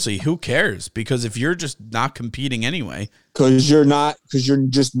 seriously, who cares? Because if you're just not competing anyway, because you're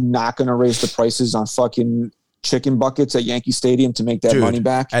just not going to raise the prices on fucking chicken buckets at Yankee Stadium to make that money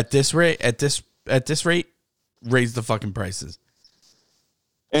back. At this rate, raise the fucking prices.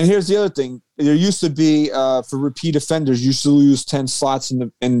 And here's the other thing: there used to be for repeat offenders, you used to lose 10 slots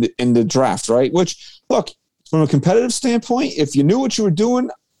in the draft, right? Which, look, from a competitive standpoint, if you knew what you were doing,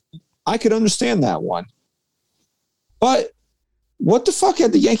 I could understand that one. But what the fuck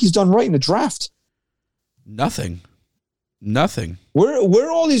had the Yankees done right in the draft? Nothing. Where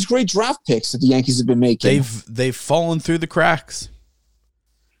are all these great draft picks that the Yankees have been making? They've fallen through the cracks.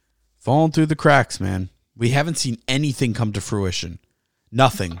 Fallen through the cracks, man. We haven't seen anything come to fruition.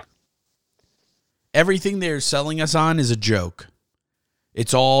 Nothing. Everything they're selling us on is a joke.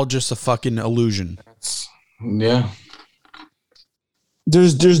 It's all just a fucking illusion. Yeah.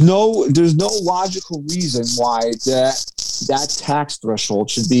 There's no logical reason why that tax threshold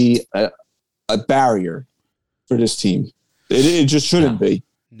should be a barrier for this team. It just shouldn't be.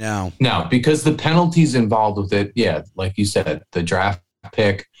 No, because the penalties involved with it, yeah, like you said, the draft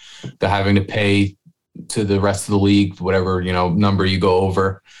pick, the having to pay to the rest of the league, whatever, number you go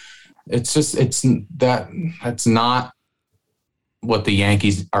over. That's not what the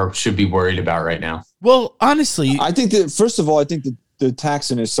Yankees should be worried about right now. Well, honestly, I think that, first of all, I think that the tax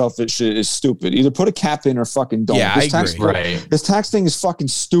in itself is stupid. Either put a cap in or fucking don't. Yeah, I agree. Right. This tax thing is fucking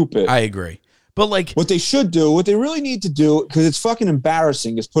stupid. I agree. But like, what they really need to do, because it's fucking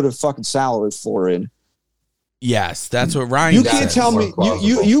embarrassing, is put a fucking salary floor in. yes, that's what Ryan. You said. can't tell me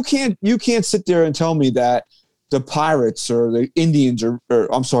you can't sit there and tell me that the Pirates or the Indians or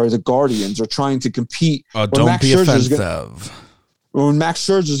I'm sorry, the Guardians are trying to compete. Oh, don't be offensive. When Max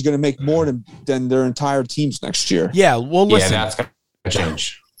Scherzer is going to make more than their entire teams next year. Yeah, well, listen. Yeah, that's going to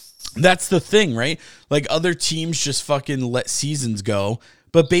change. That's the thing, right? Like other teams just fucking let seasons go,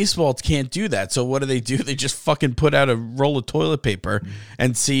 but baseball can't do that. So what do? They just fucking put out a roll of toilet paper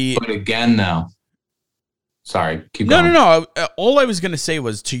and see. But again, now, sorry, keep going. No. All I was going to say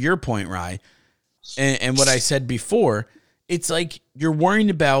was, to your point, Rye, and what I said before, it's like you're worrying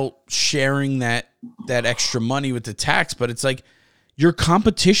about sharing that extra money with the tax, but it's like your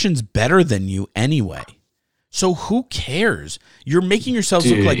competition's better than you anyway. So who cares? You're making yourselves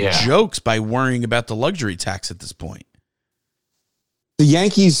look like jokes by worrying about the luxury tax at this point. The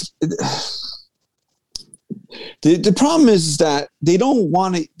Yankees, the problem is that they don't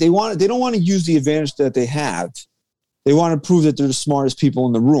want to use the advantage that they have. They want to prove that they're the smartest people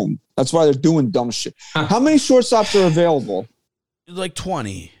in the room. That's why they're doing dumb shit. How many shortstops are available? Like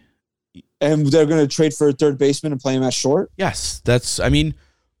 20. And they're going to trade for a third baseman and play him at short? Yes,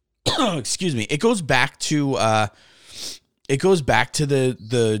 excuse me. It goes back to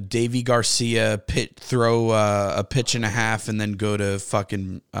the Davy Garcia throw a pitch and a half and then go to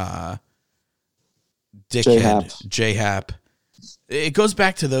fucking dickhead J-Hap. It goes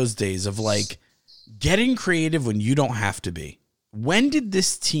back to those days of like getting creative when you don't have to be. When did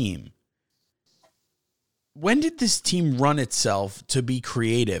this team run itself to be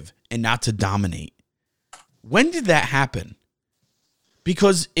creative and not to dominate? When did that happen?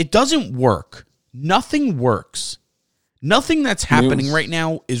 Because it doesn't work. Nothing works. Nothing that's happening right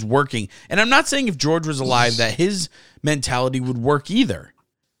now is working. And I'm not saying if George was alive that his mentality would work either.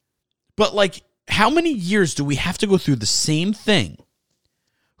 But like, how many years do we have to go through the same thing?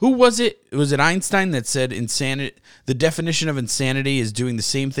 Who was it? Was it Einstein that said insanity? The definition of insanity is doing the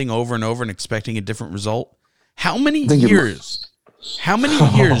same thing over and over and expecting a different result. How many years? How many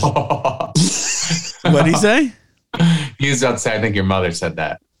years? What did he say? He was about to say, I think your mother said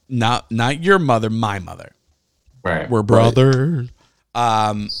that. Not your mother, my mother. Right. We're brothers.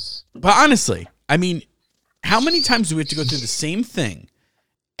 But honestly, I mean, how many times do we have to go through the same thing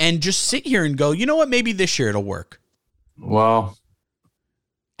and just sit here and go, you know what? Maybe this year it'll work. Well,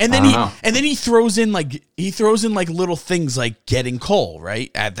 and then he throws in like little things like getting Cole,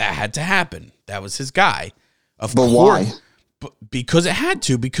 right? That had to happen. That was his guy. But why? Because it had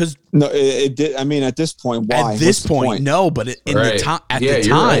to. Because no, it did. I mean, at this point, why? At this point, no. But the time,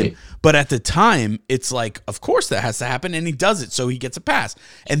 but at the time, it's like, of course that has to happen, and he does it, so he gets a pass.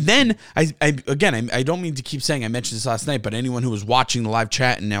 And then I don't mean to keep saying I mentioned this last night, but anyone who was watching the live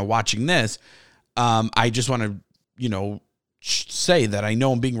chat and now watching this, I just want to say that I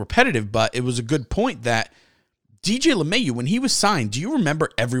know I'm being repetitive, but it was a good point that DJ LeMahieu, when he was signed, do you remember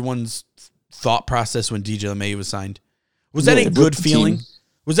everyone's thought process when DJ LeMahieu was signed? Was that a good feeling?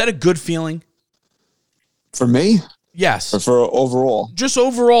 Was that a good feeling? For me? Yes. Or for overall? Just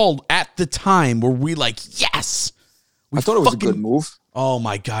overall, at the time, were we like, yes? I thought it was a good move. Oh,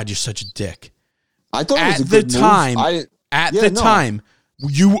 my God, you're such a dick. I thought it was a good move. At the time,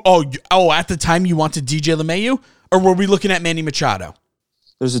 you wanted DJ LeMahieu? Or were we looking at Manny Machado?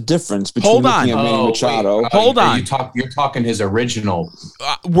 There's a difference between looking at Manny Machado. Hold on. You're talking his original.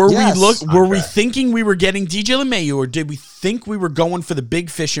 Were we thinking we were getting DJ LeMahieu, or did we think we were going for the big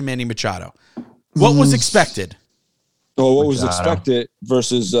fish in Manny Machado? What was expected? Well, what was expected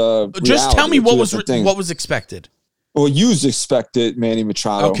versus just tell me what was expected. Well, you expected Manny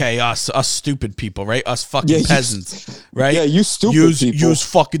Machado. Okay, us stupid people, right? Us fucking peasants, right? Yeah, you stupid people. Use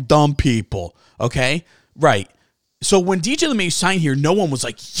fucking dumb people, okay? Right. So when DJ LeMahieu signed here, no one was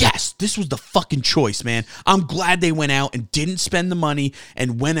like, yes, this was the fucking choice, man. I'm glad they went out and didn't spend the money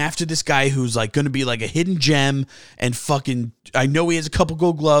and went after this guy who's like going to be like a hidden gem and fucking, I know he has a couple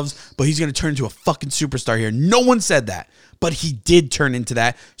gold gloves, but he's going to turn into a fucking superstar here. No one said that, but he did turn into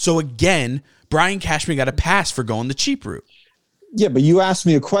that. So again, Brian Cashman got a pass for going the cheap route. Yeah, but you asked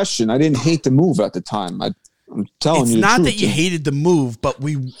me a question. I didn't hate the move at the time. I'm telling you, it's not that you hated the move, but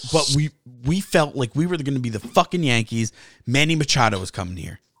we felt like we were going to be the fucking Yankees. Manny Machado was coming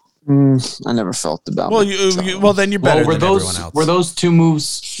here. I never felt about. Well, then you're better than everyone else. Were those two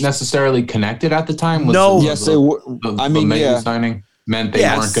moves necessarily connected at the time? Yes, they were. I mean, signing meant they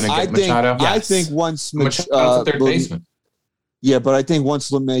weren't going to get Machado. I think once Machado's a third baseman. Yeah, but I think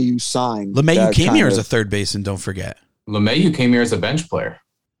once LeMahieu signed, LeMahieu came here as a third baseman. Don't forget, LeMahieu came here as a bench player.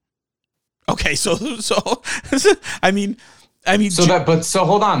 Okay, so I mean, so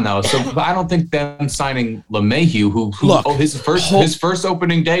hold on though. So I don't think them signing LeMahieu, who his first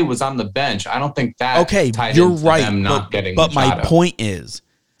opening day was on the bench. I don't think that. Okay, tied you're into right. Them not getting but Machado.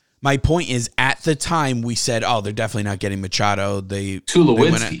 my point is, at the time we said, oh, they're definitely not getting Machado.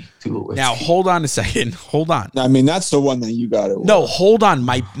 Tulowitzki. Now hold on a second. Hold on. I mean, that's the one that you got to. No, hold on.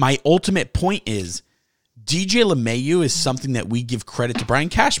 My ultimate point is, DJ LeMahieu is something that we give credit to Brian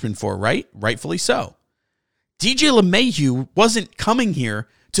Cashman for, right? Rightfully so. DJ LeMahieu wasn't coming here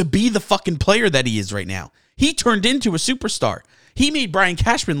to be the fucking player that he is right now. He turned into a superstar. He made Brian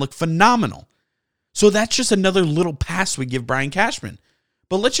Cashman look phenomenal. So that's just another little pass we give Brian Cashman.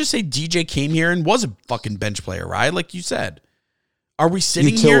 But let's just say DJ came here and was a fucking bench player, right? Like you said. Are we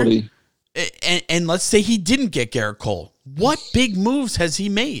sitting here? And let's say he didn't get Garrett Cole. What big moves has he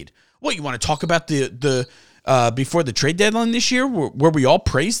made? What, you want to talk about the before the trade deadline this year where we all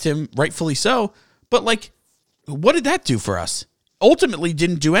praised him, rightfully so, but like, what did that do for us? Ultimately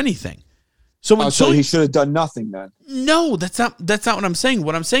didn't do anything. So he should have done nothing then. No, that's not what I'm saying.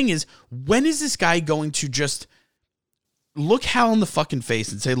 What I'm saying is, when is this guy going to just look Hal in the fucking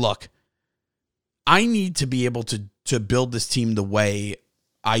face and say, look, I need to be able to build this team the way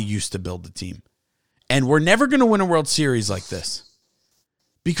I used to build the team. And we're never going to win a World Series like this.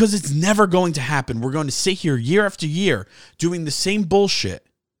 Because it's never going to happen. We're going to sit here year after year doing the same bullshit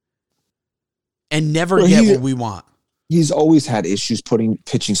and never get what we want. He's always had issues putting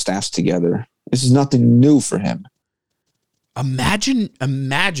pitching staffs together. This is nothing new for him. Imagine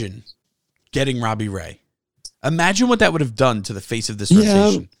getting Robbie Ray. Imagine what that would have done to the face of this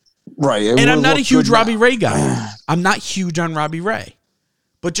rotation. Right. And I'm not a huge Robbie Ray guy. I'm not huge on Robbie Ray.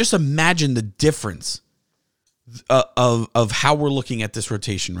 But just imagine the difference of how we're looking at this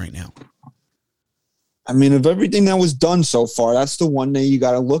rotation right now. I mean, of everything that was done so far, that's the one that you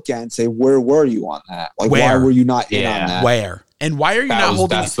got to look at and say, where were you on that? Like, why were you not in on that? Where? And why are you not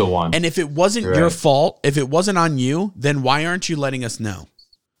holding it? That's the one. And if it wasn't your fault, if it wasn't on you, then why aren't you letting us know?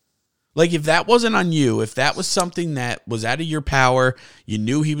 Like, if that wasn't on you, if that was something that was out of your power, you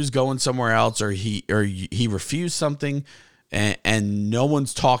knew he was going somewhere else, or he refused something, and no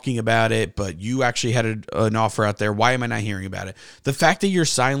one's talking about it, but you actually had an offer out there, why am I not hearing about it? The fact that you're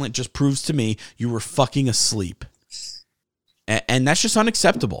silent just proves to me you were fucking asleep. And that's just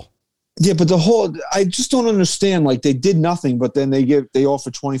unacceptable. Yeah, but I just don't understand. Like, they did nothing, but then they offer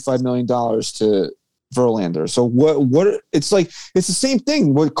 $25 million to Verlander. So what it's like, it's the same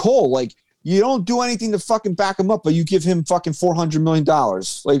thing with Cole. Like, you don't do anything to fucking back him up, but you give him fucking $400 million.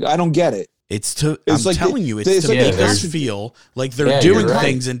 Like, I don't get it. I'm like telling you, it's to make us feel like they're doing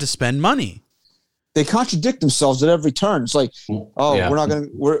things and to spend money. They contradict themselves at every turn. It's like, we're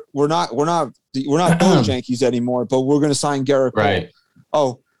not those Yankees anymore, but we're gonna sign Garrett Cole. Right.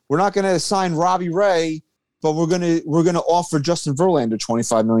 Oh, we're not gonna sign Robbie Ray, but we're gonna offer Justin Verlander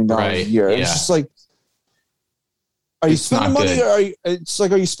 $25 million a year. Yeah. It's just like, are you spending money?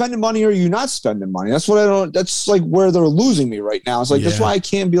 Are you spending money or are you not spending money? That's what I don't. That's like where they're losing me right now. It's like that's why I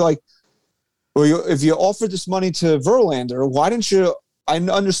can't be like, well, if you offered this money to Verlander, why didn't you? I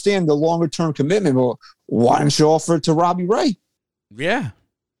understand the longer term commitment, but why didn't you offer it to Robbie Ray? Yeah,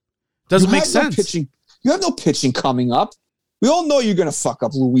 doesn't make sense. You have no pitching coming up. We all know you're going to fuck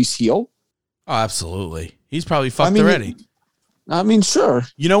up Luis Gil. Oh, absolutely. He's probably fucked already. I mean, sure.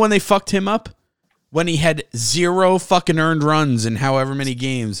 You know when they fucked him up? When he had 0 fucking earned runs in however many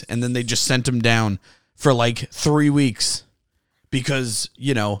games, and then they just sent him down for like 3 weeks because,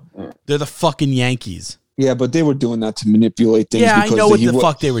 they're the fucking Yankees. Yeah, but they were doing that to manipulate things. Yeah, I know what the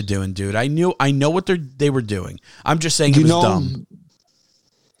fuck they were doing, dude. I know what they were doing. I'm just saying it was dumb.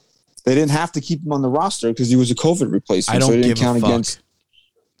 They didn't have to keep him on the roster because he was a COVID replacement. I don't so they give didn't count a fuck. Against.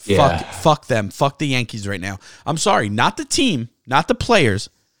 Fuck them. Fuck the Yankees right now. I'm sorry, not the team, not the players,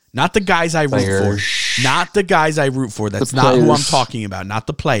 not the guys I root for, not the guys I root for. That's not who I'm talking about. Not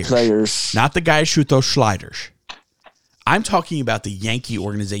the players. Not the guys shoot those sliders. I'm talking about the Yankee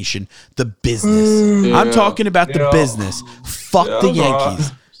organization, the business. I'm talking about the business. Fuck the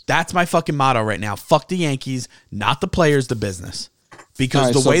Yankees. That's my fucking motto right now. Fuck the Yankees, not the players, the business.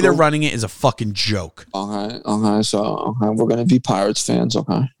 Because the way they're running it is a fucking joke. Okay. So we're gonna be Pirates fans.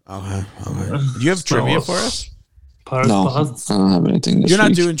 Okay. Do you have trivia for us? No, I don't have anything. You're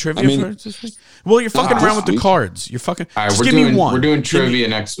not doing trivia for us this week? Well, you're fucking around with the cards. You're fucking. All right, give me one. We're doing trivia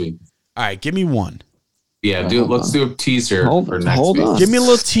next week. All right, give me one. Yeah, let's do a teaser for next week. Give me a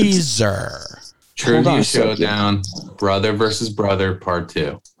little teaser. Trivia Showdown, Brother versus Brother, Part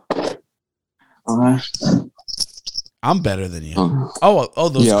 2. I'm better than you. Those cards.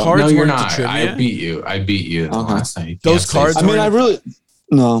 No, you're weren't not. the trivia? I beat you. Last night. Those cards. I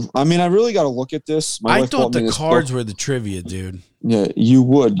really got to look at this. I thought the cards were the trivia, dude. Yeah, you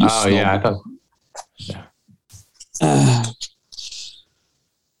would. I thought.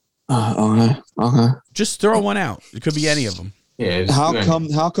 Okay. Just throw one out. It could be any of them. Yeah.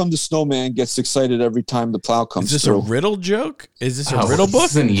 How come the snowman gets excited every time the plow comes through? Is this a riddle joke? Is this a riddle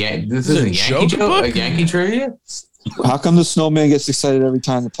book? This is a Yankee joke? A Yankee trivia? How come the snowman gets excited every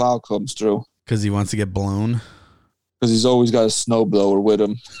time the plow comes through? Because he wants to get blown. Because he's always got a snowblower with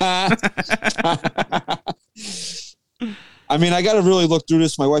him. I mean, I got to really look through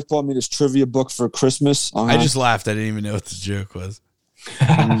this. My wife bought me this trivia book for Christmas. I just laughed. I didn't even know what the joke was.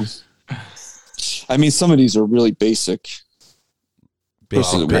 I mean, some of these are really basic.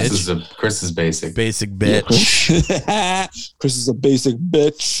 Chris is basic. Basic bitch. Yeah. Chris is a basic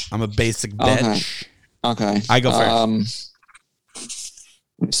bitch. I'm a basic bitch. Okay. I go first.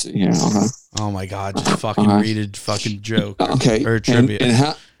 Let me see here. Okay. Oh my God! Just fucking read a fucking joke. Okay. Or trivia.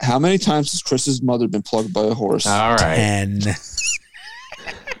 And how many times has Chris's mother been plugged by a horse? All right. 10.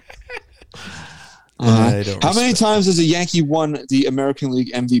 How many times has a Yankee won the American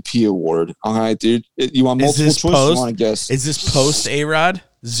League MVP award? All right, dude. You want multiple choice? You want to guess? Is this post A-Rod?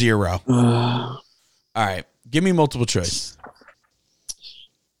 0. All right. Give me multiple choice.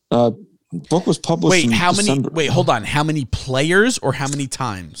 Book was published. Wait, in how December. many? Wait, hold on. How many players or how many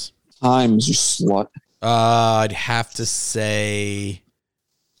times? Times, you slut. I'd have to say.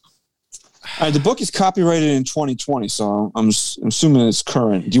 All right, the book is copyrighted in 2020, so I'm assuming it's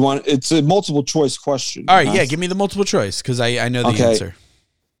current. Do you want? It's a multiple choice question. All right, yeah, give me the multiple choice because I know the answer.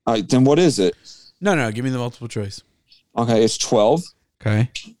 All right, then what is it? No, give me the multiple choice. Okay, it's 12. Okay.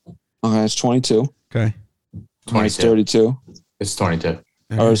 Okay, it's 22. Okay. It's 32. It's 22.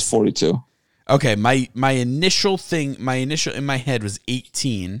 Or it's 42. Okay, my initial in my head was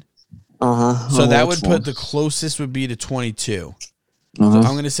 18. Uh-huh. So that would put the closest would be to 22. So I'm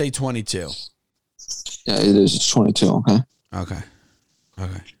going to say 22. Yeah, it is. It's 22. Okay. Okay.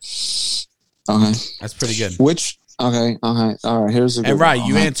 That's pretty good. Which? Okay. All right. Here's a good And right, one.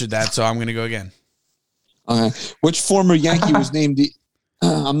 you answered that, so I'm going to go again. Okay. Which former Yankee was named the?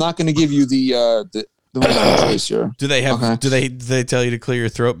 I'm not going to give you the multiple choice here. Do they have? Okay. Do they tell you to clear your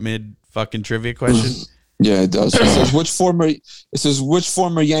throat mid fucking trivia question? Yeah, it does. It says which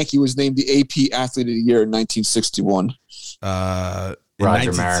former Yankee was named the AP Athlete of the Year in 1961. In Roger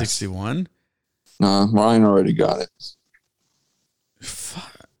 1961. No, Ryan already got it.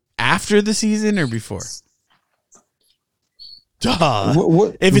 After the season or before? Duh.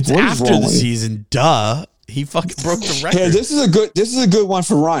 What If it's what is after wrong the with you? season, duh. He fucking broke the record. Yeah, this is a good one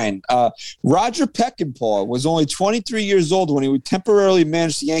for Ryan. Roger Peckinpah was only 23 years old when he would temporarily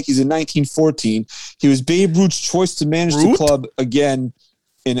manage the Yankees in 1914. He was Babe Ruth's choice to manage the club again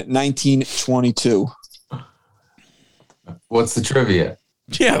in 1922. What's the trivia?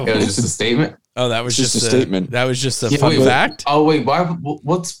 Yeah. It was just a statement. Oh, that was Just just a statement. That was just a Yeah, fun wait. fact. Oh wait, why?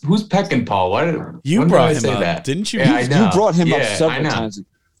 Who's Peckinpah? Why? You when brought did I him say up, didn't you? Yeah, I know. You brought him up Yeah, I several know. times.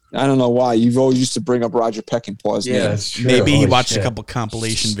 I don't know why. You've always used to bring up Roger Peckinpah's Yeah, name. that's true. Maybe he Holy watched shit. a couple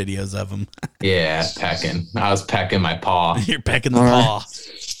compilation videos of him. Yeah, pecking. I was pecking my paw. You're pecking the All right. paw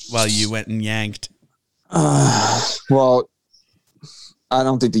while you went and yanked. Well, I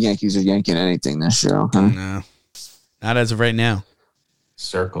don't think the Yankees are yanking anything this year. Okay? No, not as of right now.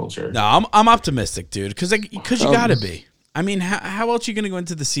 Circle jerk. No, I'm optimistic, dude. Because you gotta be. I mean, how else are you gonna go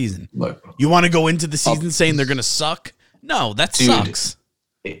into the season? Look, You want to go into the season saying they're gonna suck? No, that Dude. sucks.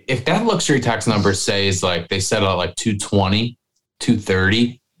 if that luxury tax number says like they set out like 220,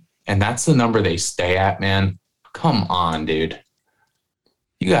 230, and that's the number they stay at, man, come on, dude.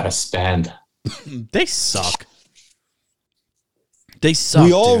 You gotta spend. They suck. They suck.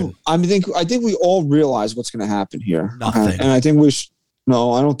 We all, dude. I think we all realize what's going to happen here. Nothing. And I think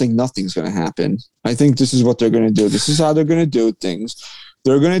no, I don't think nothing's going to happen. I think this is what they're going to do. This is how they're going to do things.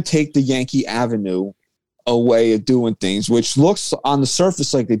 They're going to take the Yankee Avenue a way of doing things, which looks on the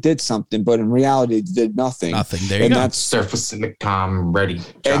surface like they did something, but in reality, they did nothing. Nothing. There you And go. that's Surface in the com ready.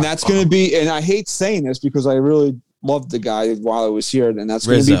 and that's going to be. And I hate saying this because I really loved the guy while I was here, and that's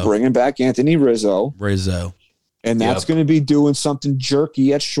going to be Rizzo. bringing back Anthony Rizzo. And that's Yep. going to be doing something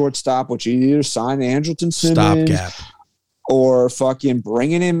jerky at shortstop, which you either sign Andrelton Simmons Stopgap. or fucking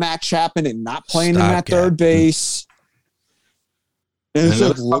bringing in Matt Chapman and not playing him at Stopgap. third base. And it's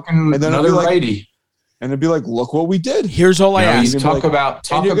Another like, look, fucking and then another it'll be like, righty. and it'd be like, look what we did. Here's all I You know, ask. you gonna talk be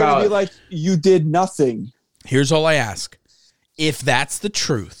about and you're going to be about like, you did nothing. Here's all I ask. If that's the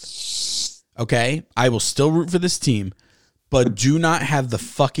truth, okay, I will still root for this team, but do not have the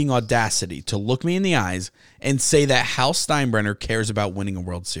fucking audacity to look me in the eyes and say that Hal Steinbrenner cares about winning a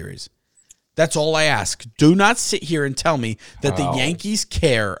World Series. That's all I ask. Do not sit here and tell me that the Yankees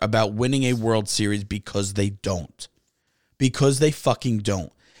care about winning a World Series because they don't. Because they fucking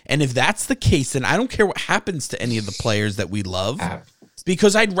don't. And if that's the case, then I don't care what happens to any of the players that we love.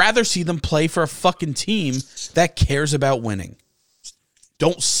 Because I'd rather see them play for a fucking team that cares about winning.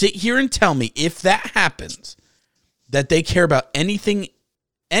 Don't sit here and tell me if that happens that they care about anything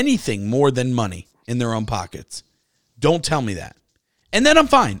more than money in their own pockets. Don't tell me that. And then I'm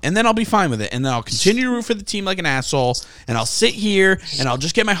fine. And then I'll be fine with it. And then I'll continue to root for the team like an asshole. And I'll sit here and I'll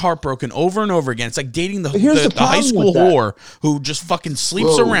just get my heart broken over and over again. It's like dating the here's the high problem school with that. whore who just fucking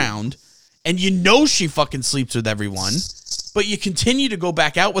sleeps Whoa. around. And you know she fucking sleeps with everyone. But you continue to go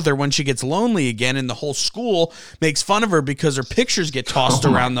back out with her when she gets lonely again. And the whole school makes fun of her because her pictures get tossed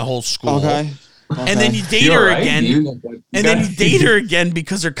around the whole school. Okay. And then you date You her all right? again. You And then you date her again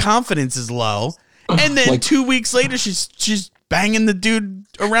because her confidence is low. And then Like- 2 weeks later, she's banging the dude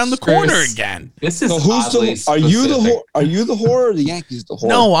around the corner Chris. again. This is So who's oddly the? Are you the specific. whore? Are you the whore or the Yankees the whore?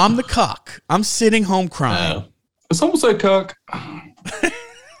 No, I'm the cock. I'm sitting home crying. It's almost like cook.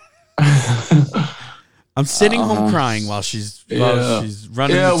 I'm sitting home crying while she's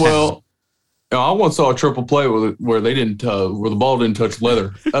running. Yeah, the town. well, I once saw a triple play where they didn't where the ball didn't touch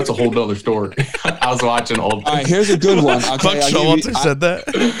leather. That's a whole nother story. I was watching old. All right, here's a good one. Okay, Buck Showalter said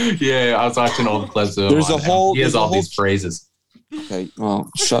that. Yeah, I was watching old clips of him. There's a whole. He has all these phrases. Okay, well,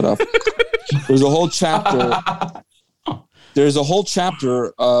 shut up. There's a whole chapter. There's a whole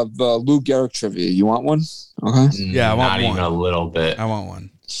chapter of Lou Gehrig trivia. You want one? Okay. Yeah, I want Not one. even a little bit. I want one.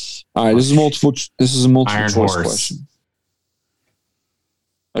 All right. This is multiple. This is a multiple Iron choice Horse. question.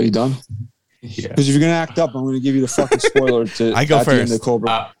 Are you done? Yeah. Because if you're gonna act up, I'm gonna give you the fucking spoiler to. I go at the end first. of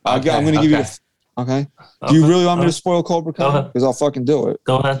Cobra. Okay, I'm gonna give you the. Okay. Do you really want me to spoil Cobra Go Kai? ahead. Because I'll fucking do it.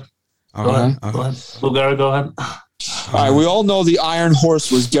 Go ahead. All Go right. ahead. Okay. Go ahead. Lou Gehrig, go ahead. All right. We all know the Iron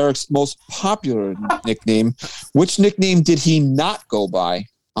Horse was Gehrig's most popular nickname. Which nickname did he not go by?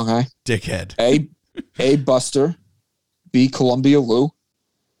 Okay. Dickhead. A. Buster. B. Columbia Lou.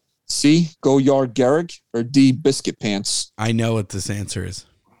 C. Go Yard Gehrig. Or D. Biscuit Pants. I know what this answer is.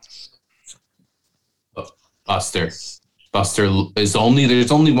 Buster. Buster is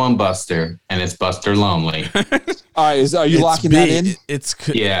there's only one Buster, and it's Buster Lonely. All right. Are you It's locking B. that in?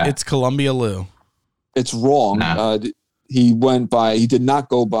 Yeah. It's Columbia Lou. It's wrong. Nah. He did not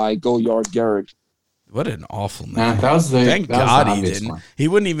go by Go Yard Gehrig. What an awful name. Nah, that was the. Thank that was the God he obvious didn't. one. He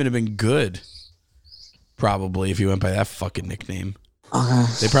wouldn't even have been good. Probably if he went by that fucking nickname. Okay.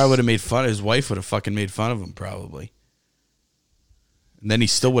 They probably would have made fun. His wife would have fucking made fun of him probably. And then he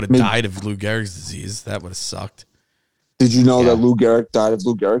still would have died of Lou Gehrig's disease. That would have sucked. Did you know Yeah. that Lou Gehrig died of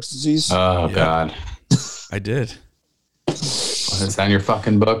Lou Gehrig's disease? Oh Yeah. God, I did. is that in your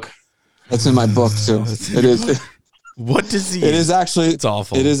fucking book? That's in my book too. It is. What disease? It is actually. It's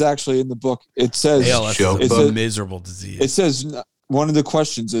awful. It is actually in the book. It says. ALS Joke is book. a It says- miserable disease. It says one of the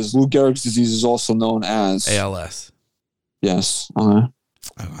questions is Lou Gehrig's disease is also known as. ALS. Yes. Okay.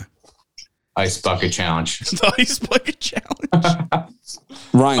 Okay. Ice bucket challenge. The Ice Bucket Challenge.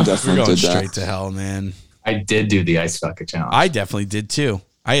 Ryan We're definitely going did straight that. to hell, man. I did do the ice bucket challenge. I definitely did too.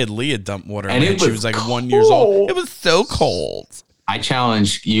 I had Leah dump water on And me it when she was was like 1 year old. cold. It was so cold. I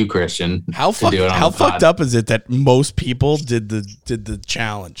challenged you, Christian. How to do it on how the pod. fucked up is it that most people did the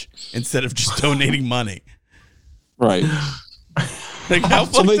challenge instead of just donating money? Right. Like how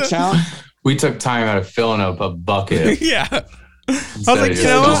Somebody fucked up? challenge. We took time out of filling up a bucket. Yeah. I was instead like, of you just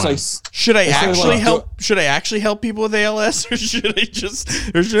know, Just going. like should I Instead of, actually like, help? Should I actually help people with ALS, or should I just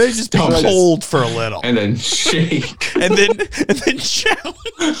be Don't just- cold for a little, and then shake. and then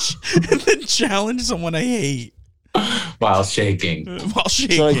challenge someone I hate While shaking. while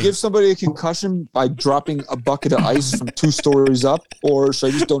shaking? should I give somebody a concussion by dropping a bucket of ice from 2 stories up, or should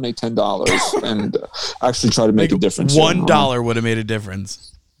I just donate $10 and actually try to make a difference? here? $1 would have made a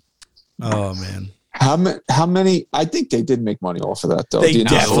difference. Oh man. How many? I think they did make money off of that though. They The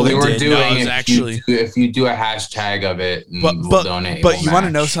initial- definitely Well, they were did. doing No, it was if actually- if you do a hashtag of it, and But we'll donate. but we'll you want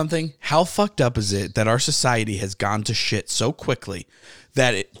to know match. something? How fucked up is it that our society has gone to shit so quickly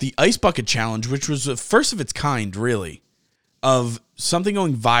that the Ice Bucket Challenge, which was the first of its kind, really, of something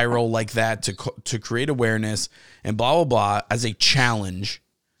going viral like that to create awareness and blah blah blah as a challenge,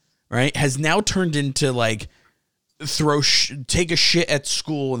 right, has now turned into like take a shit at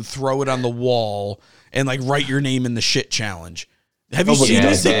school and throw it on the wall and like write your name in the shit challenge. Have you Oh, but seen Yeah,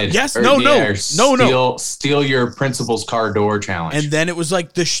 this? it did. Yes, Or, no, yeah, no, or no. Steal your principal's car door challenge. And then it was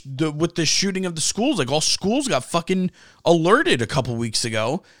like with the shooting of the schools, like all schools got fucking alerted a couple weeks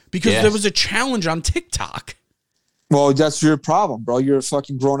ago because Yeah. there was a challenge on TikTok. Well, that's your problem, bro. You're a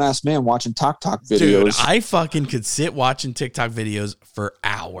fucking grown ass man watching TikTok videos. Dude, I fucking could sit watching TikTok videos for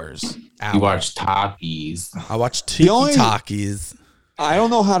hours. you watch Takis. I watch only- TikTokies. I don't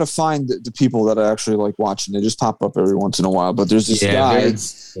know how to find the people that are actually like watching. They just pop up every once in a while. But there's this guy.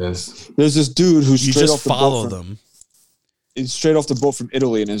 there's- There's this dude who's You straight just off the follow boat from, them. He's straight off the boat from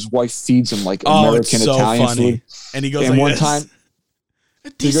Italy, and his wife feeds him like Oh, it's American so Italian funny. food. And he goes And like one this. time, A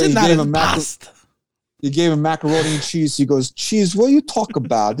decent he amount gave of him mac- pasta. he gave him macaroni and cheese. He goes, "Cheese? What you talk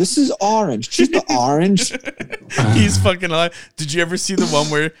about? This is orange. Choose the orange." He's fucking alive. Did you ever see the one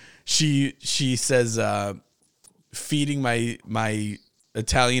where she says feeding my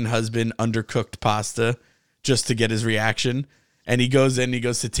Italian husband undercooked pasta just to get his reaction? And he goes in, he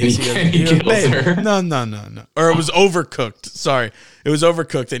goes to taste it. He kills "Babe, her." No. Or it was overcooked. Sorry. It was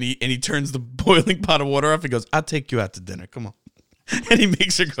overcooked and he turns the boiling pot of water off. He goes, "I'll take you out to dinner. Come on." And he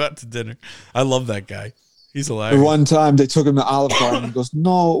makes her go out to dinner. I love that guy. He's hilarious. One time they took him to Olive Garden. He goes,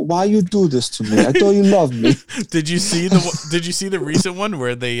 "No, why you do this to me? I thought you loved me." Did you see the recent one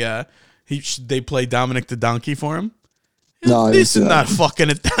where they play Dominic the donkey for him? No, I didn't This see is that. not fucking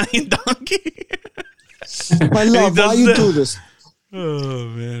Italian donkey. My love, does why you that. do this? Oh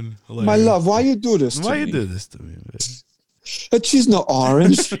man, hilarious. My love, why you do this to Why me? you do this to me, man? She's no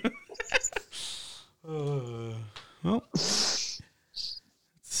orange. Well,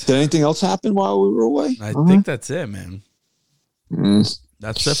 Did anything else happen while we were away? I think that's it, man. Mm.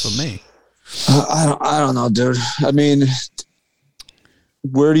 That's it for me. I don't know, dude. I mean,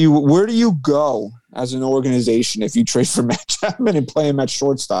 where do you go as an organization if you trade for Matt Chapman and play him at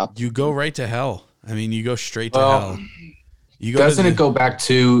shortstop? You go right to hell. I mean, you go straight to hell. You go Doesn't it go back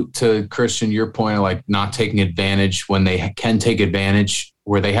to Christian, your point of like not taking advantage when they can take advantage,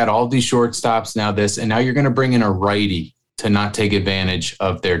 where they had all these shortstops, now this, and now you're going to bring in a righty to not take advantage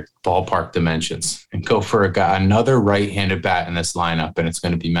of their ballpark dimensions and go for another right-handed bat in this lineup, and it's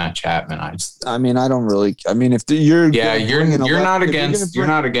going to be Matt Chapman. If you're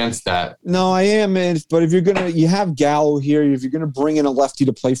not against that. No, I am, but if you have Gallo here, if you're going to bring in a lefty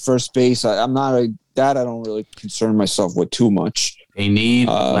to play first base, I don't really concern myself with too much. They need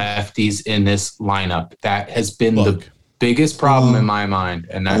lefties in this lineup. That has been the biggest problem in my mind,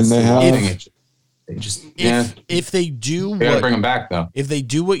 and that's the thing. If they do, they gotta bring him back though. If they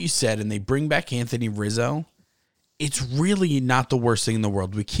do what you said and they bring back Anthony Rizzo, it's really not the worst thing in the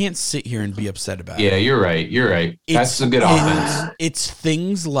world. We can't sit here and be upset about it. Yeah, you're right. That's a good offense. It's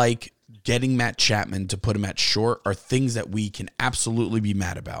things like getting Matt Chapman to put him at short are things that we can absolutely be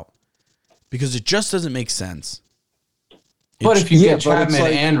mad about because it just doesn't make sense. But if you get Chapman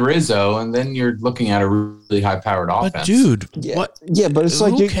and Rizzo, and then you're looking at a really high-powered offense. But dude, what? Yeah, but it's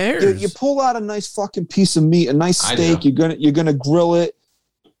like who cares? You pull out a nice fucking piece of meat, a nice steak. You're gonna grill it,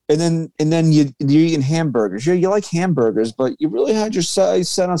 and then you're eating hamburgers. You like hamburgers, but you really had your sights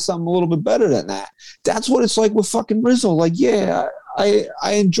set on something a little bit better than that. That's what it's like with fucking Rizzo. Like, yeah,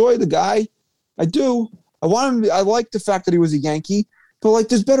 I enjoy the guy, I do. I want him. I like the fact that he was a Yankee. But like,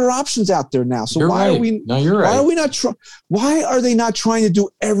 there's better options out there now. So you're why right. are we? No, you're right. Why are we not? Why are they not trying to do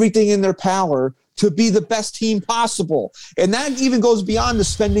everything in their power to be the best team possible? And that even goes beyond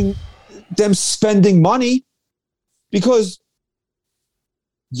spending money, because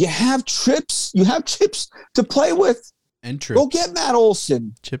you have chips to play with. And trips. Go get Matt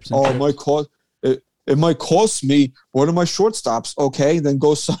Olson. Chips and trips. It might cost me one of my shortstops. Okay, then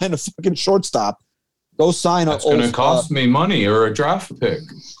go sign a fucking shortstop. Go sign That's going to cost me money or a draft pick.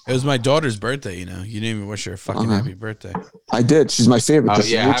 It was my daughter's birthday, you know. You didn't even wish her a fucking happy birthday. I did. She's my favorite. Oh,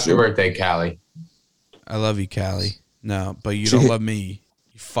 yeah. Happy birthday, Callie. I love you, Callie. No, but you don't love me.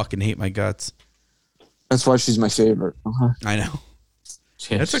 You fucking hate my guts. That's why she's my favorite. I know.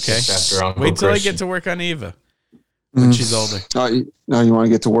 That's okay. Wait till I get to work on Eva when she's older. No, you want to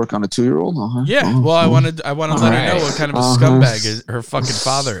get to work on a 2-year-old? Yeah. Well, I want to let her know what kind of a scumbag her fucking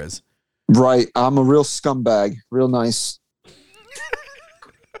father is. Right. I'm a real scumbag. Real nice.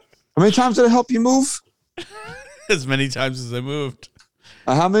 How many times did I help you move? As many times as I moved.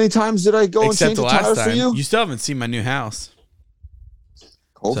 How many times did I go and change the tire for you? You still haven't seen my new house.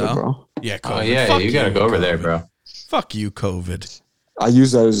 COVID, bro. Yeah, COVID. Oh, yeah, you got to go over there, bro. Fuck you, COVID. I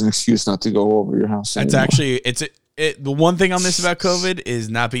use that as an excuse not to go over your house anymore. That's actually, the one thing on this about COVID is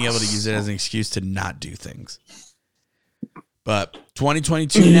not being able to use it as an excuse to not do things. But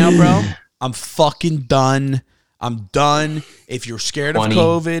 2022 now, bro, I'm fucking done. I'm done. If you're scared of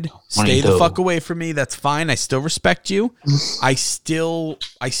COVID, stay the fuck away from me. That's fine. I still respect you. I still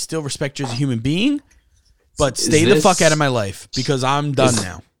respect you as a human being. But stay the fuck out of my life because I'm done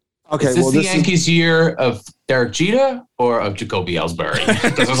now. Okay, is this the Yankees' year of Derek Jeter or of Jacoby Ellsbury?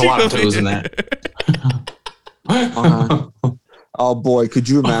 Because there's a lot of toes in that. Oh boy, could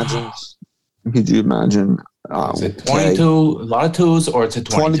you imagine? Is it 22? A lot of twos, or it's a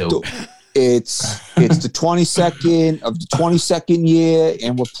 22? It's the 22nd of the 22nd year,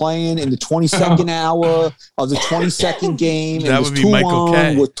 and we're playing in the 22nd hour of the 22nd game. That would be Michael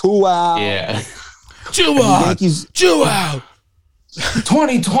K. With 2 out. Yeah. 2 out. 2 out.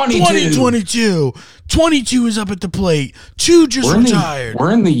 2022. 22 is up at the plate. 2 just retired.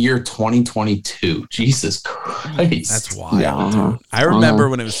 We're in the year 2022. Jesus Christ. That's wild. I remember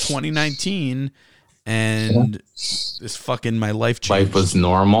when it was 2019 and this fucking my life changed. Life was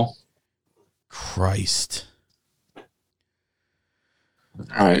normal. Christ.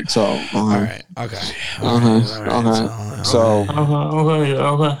 All right. So. All right. Okay. So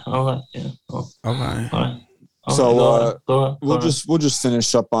we'll just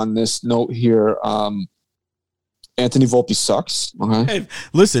finish up on this note here. Anthony Volpe sucks. Okay. Hey,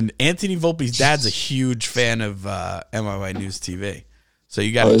 listen, Anthony Volpe's dad's a huge fan of MRY News TV. So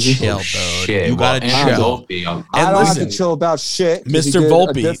you gotta chill, dude. You gotta chill. I don't have to chill about shit. Mr.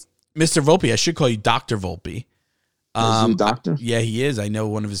 Volpe. Mr. Volpe, I should call you Dr. Volpe. Is he a doctor? Yeah, he is. I know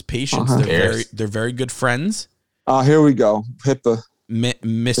one of his patients. They're very good friends. Here we go. HIPAA.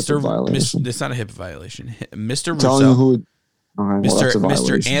 Mr. It's not a HIPAA violation. Mr. Russo. Telling you who. Okay, well, that's a Mr.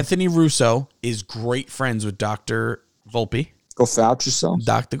 violation. Anthony Russo is great friends with Dr. Volpe, Go Fouch yourself.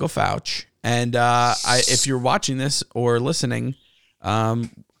 Dr. Gofouch. And if you're watching this or listening,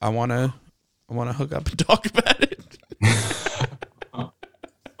 I wanna hook up and talk about it.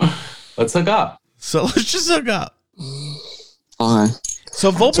 Let's hook up. So let's just hook up. Okay.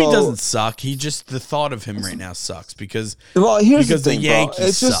 So Volpe So- doesn't suck. He just, the thought of him right now sucks because Well, here's the thing, bro. Yankees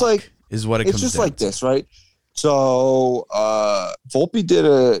It's just suck like is what it it's comes just down like to. this, right? So Volpe did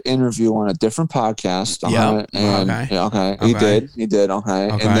an interview on a different podcast. Yep. And Okay. yeah, okay. Okay. He did.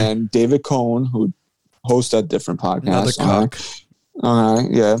 Okay. Okay. And then David Cohn, who hosts that different Another podcast. cuck. Okay.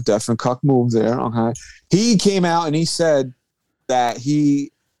 Yeah, different cuck move there. Okay. He came out and he said that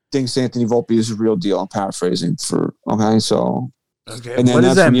he thinks Anthony Volpe is a real deal. I'm paraphrasing for okay. So Okay. And then What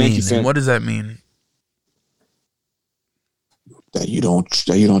does that's that when Yankee mean? fan- What does that mean? that you don't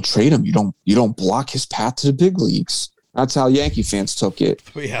trade him. You don't block his path to the big leagues. That's how Yankee fans took it.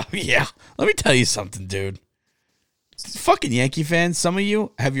 Yeah. Let me tell you something, dude. Fucking Yankee fans, some of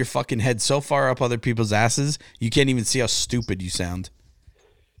you have your fucking head so far up other people's asses, you can't even see how stupid you sound.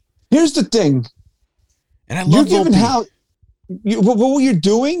 Here's the thing. And I You're love giving Volpe. what you're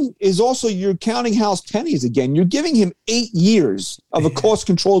doing is also you're counting Hal's pennies again. You're giving him 8 years of a cost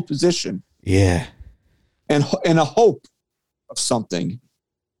controlled position Yeah. and a hope of something.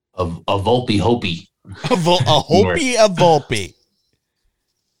 A Volpe Hopi. A Volpe.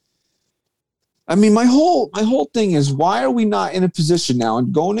 I mean, my whole thing is why are we not in a position now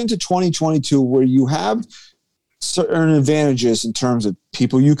and going into 2022 where you have certain advantages in terms of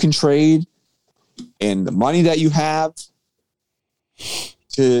people you can trade and the money that you have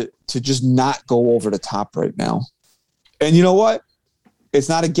to just not go over the top right now. And you know what? It's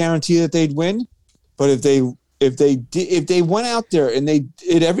not a guarantee that they'd win, but if they went out there and they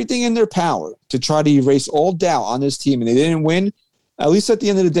did everything in their power to try to erase all doubt on this team and they didn't win, at least at the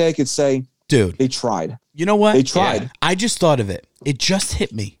end of the day, I could say, Dude, they tried. you know what? They tried. Yeah. I just thought of it. It just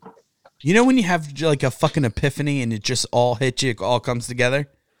hit me. You know when you have like a fucking epiphany and it just all hits you, it all comes together?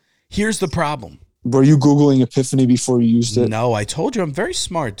 Here's the problem. Were you Googling Epiphany before you used it? No, I told you I'm very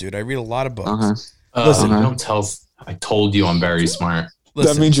smart, dude. I read a lot of books. Okay. Listen. Don't tell. I told you I'm very smart.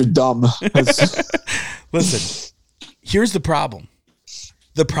 Listen, That means you're dumb. listen. Here's the problem.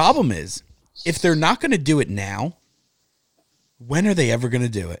 The problem is, if they're not going to do it now, when are they ever going to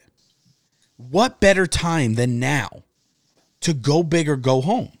do it? What better time than now to go big or go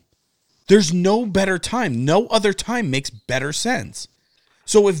home? There's no better time. No other time makes better sense.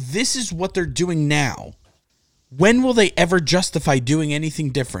 So if this is what they're doing now, when will they ever justify doing anything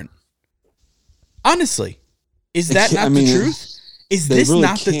different? Honestly, is that not the truth? Is they this really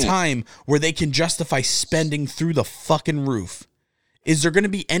not the can't. time where they can justify spending through the fucking roof? Is there going to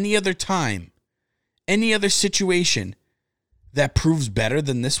be any other time, any other situation that proves better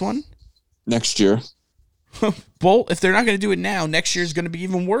than this one? Next year. Well, if they're not going to do it now, next year is going to be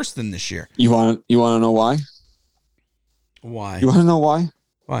even worse than this year. You want to know why? Why? You want to know why?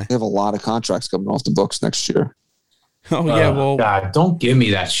 Why? They have a lot of contracts coming off the books next year. Oh yeah, well, God, don't give me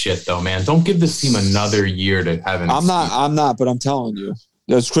that shit though, man. Don't give this team another year to have an. I'm not, but I'm telling you.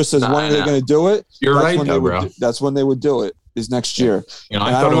 As Chris says, when are they going to do it? You're That's right, when they though, would bro. do- That's when they would do it, is next year. You know,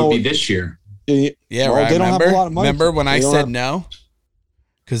 And I I thought it don't would know- be this year. yeah, Well, right. they don't have a lot of money. Remember when They I don't said have- no?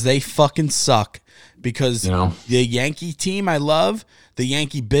 Because they fucking suck. Because You know, the Yankee team I love, the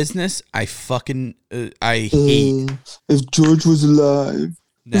Yankee business I fucking I hate. If George was alive.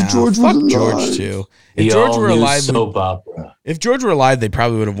 Nah, George fuck was George alive. too. the If George were all-new alive, soap opera. if George were alive, they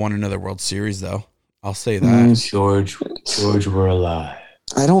probably would have won another World Series though. I'll say that. George were alive.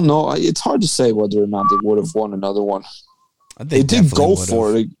 I don't know. It's hard to say whether or not they would have won another one. They did definitely go would've.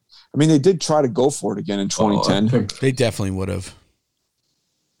 for it. I mean, they did try to go for it again in 2010. They definitely would have.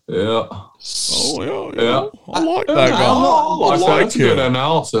 Yeah. Oh Yeah. I like that I guy. don't know. I like That's a good him.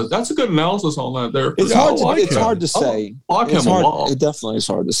 analysis. That's a good analysis on that there. It's Yeah, hard. I like It's him. hard to say. I like It's him a hard. lot. It definitely is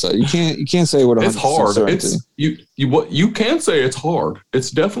hard to say. You can't say what It's 100% hard. certainty. It's you what you can say it's hard.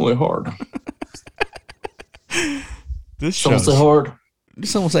 It's definitely hard. This Someone shows. say hard.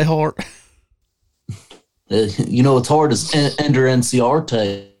 Someone say hard. You know, it's hard as Ender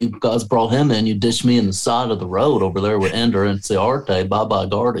Enciarte. You guys brought him in. You dished me in the side of the road over there with Ender Enciarte. Bye-bye,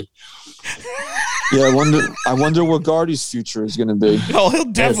 Gardy. Yeah, I wonder what Gardy's future is going to be. Oh, he'll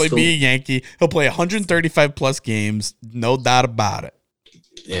definitely cool. be a Yankee. He'll play 135 plus games, no doubt about it.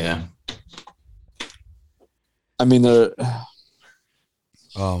 Yeah. I mean,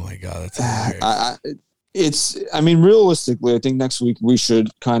 Oh my god, that's hilarious. I mean, realistically, I think next week we should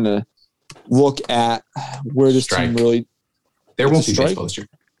kind of look at where this Strike. team really. There won't It's a be strike? baseball this year.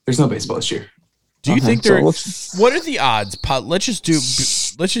 There's no baseball this year. Do you Okay, think so there? let's- What are the odds? Let's just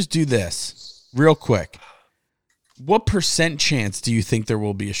do this real quick. What % chance do you think there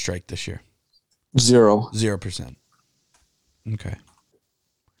will be a strike this year? 0. 0%. Okay,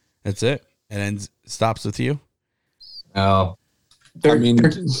 that's it. It stops with you. Oh, I mean,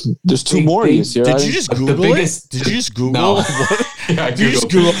 there's 2 more this year. Did you just Google biggest- it? Did you just Google? No. What? Yeah, I Did you just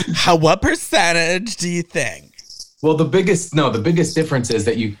Googled. Google what percentage do you think? Well, the biggest difference is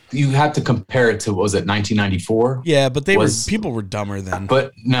that you have to compare it to, what was it, 1994? Yeah, but Was- people were dumber then.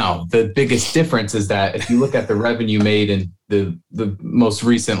 But no, the biggest difference is that if you look at the revenue made in the most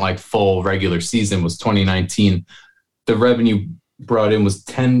recent like full regular season was 2019, the revenue brought in was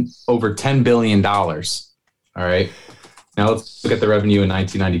over $10 billion. All right. Now let's look at the revenue in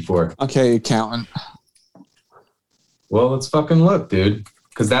 1994. Okay, accountant. Well, let's fucking look, dude,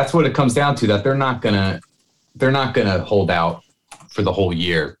 because that's what it comes down to. That they're not gonna hold out for the whole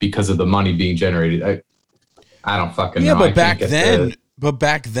year because of the money being generated. I don't fucking Yeah, know. I but can't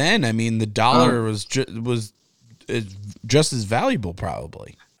back then, I mean, the dollar was just as valuable,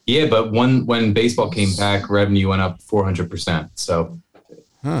 probably. Yeah, but when baseball came back, revenue went up 400%. So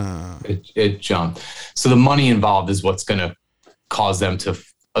it jumped. So the money involved is what's going to cause them to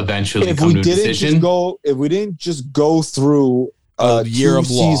eventually If come we to a didn't decision. just go through A year 2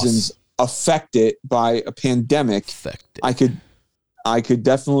 of loss. seasons affected by a pandemic, Effective. I could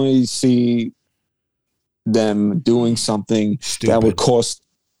definitely see them doing something Stupid. that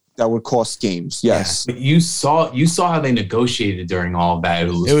would cost games. Yes. But you saw how they negotiated during all of that.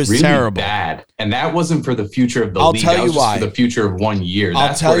 It was really terrible. bad, and that wasn't for the future of the I'll league. tell That you was just why. for the future of 1 year. I'll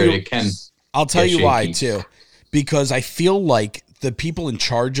That's tell where you- it can. I'll tell get you why shaky. too, because I feel like the people in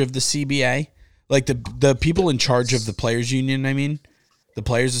charge of the CBA, like the people in charge of the players union, I mean, the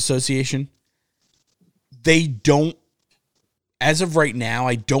players association, they don't, as of right now,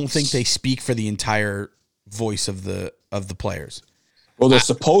 I don't think they speak for the entire voice of the players. Well, they're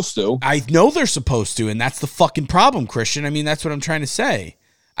supposed to. I know they're supposed to, and that's the fucking problem, Christian. I mean, that's what I'm trying to say.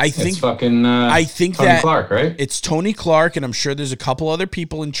 I It's think fucking. I think Tony that Clark, right? it's Tony Clark, and I'm sure there's a couple other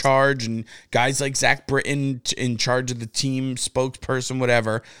people in charge, and guys like Zach Britton in charge of the team, spokesperson,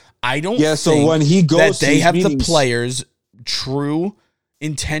 whatever. I don't. Yeah, so think when he goes that to they these have meetings- the players' true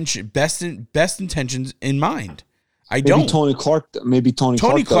intention, best intentions in mind. I Maybe don't. Tony Clark. Maybe Tony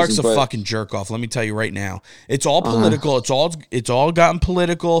Tony Clark's doesn't, a but- fucking jerk off. Let me tell you right now. It's all political. It's all gotten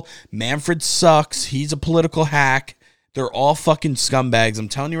political. Manfred sucks. He's a political hack. They're all fucking scumbags. I'm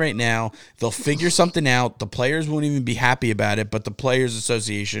telling you right now, they'll figure something out. The players won't even be happy about it, but the Players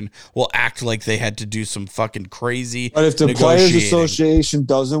Association will act like they had to do some fucking crazy But if the Players negotiating. Association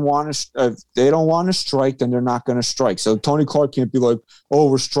doesn't want to, if they don't want to strike, then they're not going to strike. So Tony Clark can't be like, "Oh,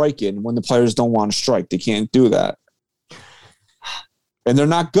 we're striking," when the players don't want to strike. They can't do that, and they're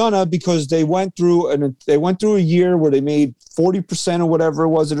not gonna because they went through a year where they made 40% or whatever it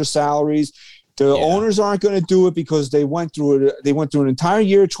was of their salaries. The owners aren't going to do it because they went through it. They went through an entire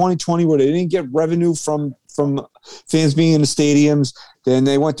year, 2020, where they didn't get revenue from fans being in the stadiums. Then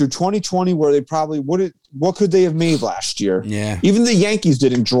they went through 2020, where they probably what could they have made last year? Yeah. Even the Yankees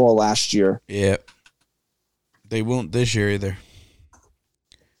didn't draw last year. Yeah. They won't this year either.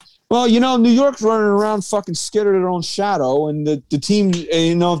 Well, New York's running around fucking scared of their own shadow, and the team,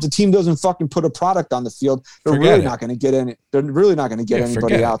 if the team doesn't fucking put a product on the field, they're Forget really it. not going to get any. They're really not going to get Yeah, anybody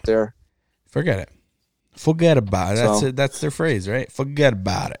forget it. out there. Forget it. Forget about it. That's So- it. That's their phrase, right? Forget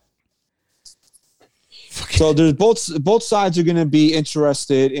about it. So there's both sides are going to be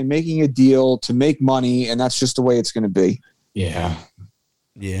interested in making a deal to make money, and that's just the way it's going to be. Yeah.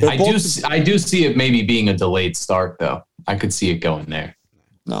 Yeah. I do see it maybe being a delayed start, though. I could see it going there.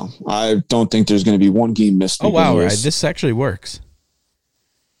 No, I don't think there's going to be one game missed. Oh wow, because of right. this. This actually works.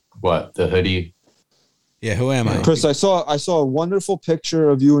 What, the hoodie? Yeah, who am I? Chris, I saw a wonderful picture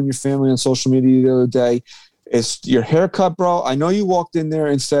of you and your family on social media the other day. It's your haircut, bro. I know you walked in there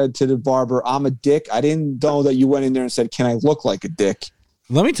and said to the barber, "I'm a dick." I didn't know that you went in there and said, "Can I look like a dick?"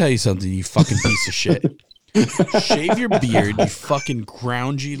 Let me tell you something, you fucking piece of shit. Shave your beard, you fucking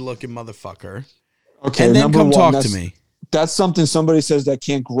groundy looking motherfucker. Okay, And then number come one, talk to me. That's something somebody says that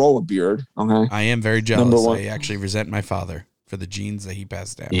can't grow a beard. Okay. I am very Number jealous. one. I actually resent my father for the genes that he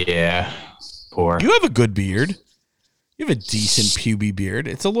passed down. Yeah. Poor. You have a good beard. You have a decent puby beard.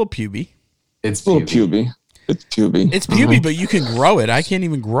 It's a little puby. It's It's a little pubic. puby. It's puby. It's puby, but you can grow it. I can't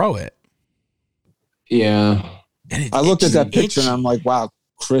even grow it. Yeah. And I looked at it's that picture and itchy. I'm like, wow,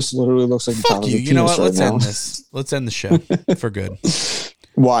 Chris literally looks like the top Fuck of you. a You know penis what? Let's right now. end this. Let's end the show for good.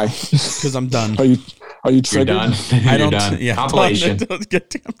 Why? Because I'm done. Are you You're triggered? done. I You're don't. done. Yeah, Compilation. I'm done.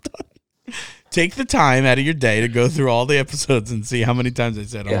 Take the time out of your day to go through all the episodes and see how many times I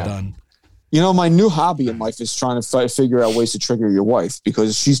said Yeah. I'm done. My new hobby in life is trying to figure out ways to trigger your wife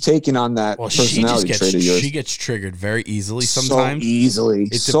because she's taken on that personality trait of yours. She gets triggered very easily sometimes. So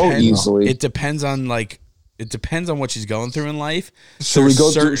easily. It depends on what she's going through in life. Should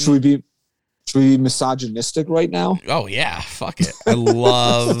we be misogynistic right now? Oh yeah, fuck it. I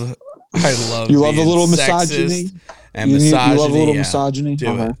love you love a little misogyny and misogyny. You love a little misogyny.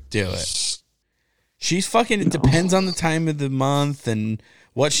 Do it. She's fucking. It depends on the time of the month and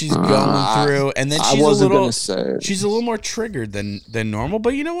what she's going through, and then she's a little more triggered than normal.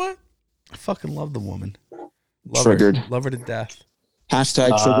 But you know what? I fucking love the woman. Love her to death.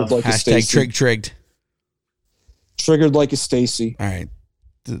 Hashtag triggered like a Stacy. Trigged. Triggered like a Stacy. All right.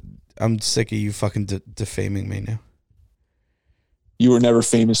 I'm sick of you fucking defaming me now. You were never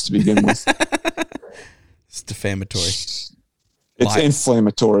famous to begin with. It's defamatory. It's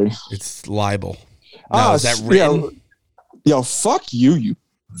inflammatory. It's libel. No, is that written? Yo, fuck you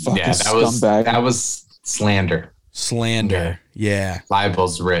fucking scumbag. That was slander. Yeah.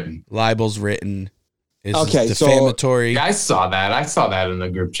 Libel's written. Is defamatory. I saw that. I saw that in the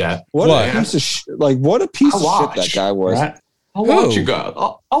group chat. What a piece of shit! What a piece of shit that guy was. Right? I watch you guys.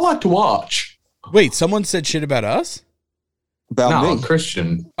 I like to watch. Wait, someone said shit about us? About me,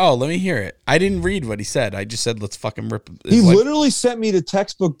 Christian. Oh, let me hear it. I didn't read what he said. I just said let's fucking rip. He literally sent me the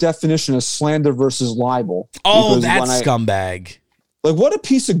textbook definition of slander versus libel. Oh, that scumbag! Like, what a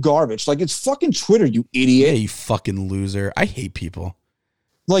piece of garbage! Like, it's fucking Twitter, you idiot! Yeah, you fucking loser. I hate people.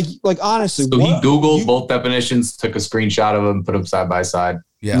 Like honestly. So he Googled both definitions, took a screenshot of them, put them side by side.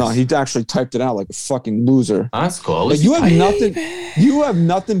 Yeah. No, he actually typed it out like a fucking loser. Oh, that's cool. Like, you have nothing. You have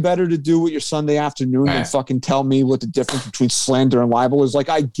nothing better to do with your Sunday afternoon than fucking tell me what the difference between slander and libel is. Like,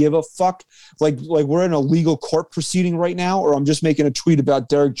 I give a fuck. Like we're in a legal court proceeding right now, or I'm just making a tweet about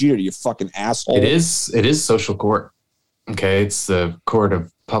Derek Jeter. You fucking asshole. It is social court. Okay, it's the court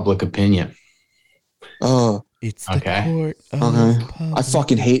of public opinion. It's the court of I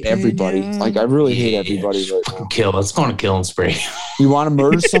fucking hate everybody. Like, I really hate everybody right now. Let's go on a killing spree. You want to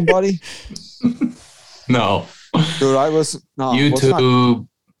murder somebody? No. Dude, I listen. No, YouTube.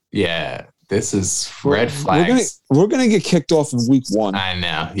 Yeah. This is red flags. We're gonna get kicked off in week 1. I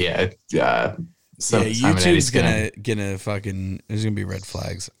know. Yeah. YouTube's gonna fucking. There's gonna be red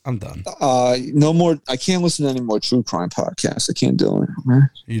flags. I'm done. No more. I can't listen to any more true crime podcasts. I can't do it. Man.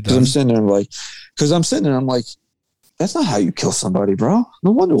 Because I'm sitting there. I'm like, that's not how you kill somebody, bro.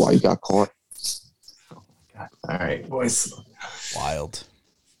 No wonder why you got caught. All right, boys. Wild.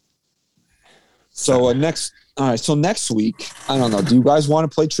 So next week, I don't know. Do you guys want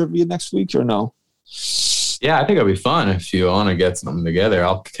to play trivia next week or no? Yeah, I think it'll be fun if you want to get something together.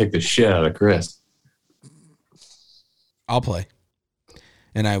 I'll kick the shit out of Chris. I'll play,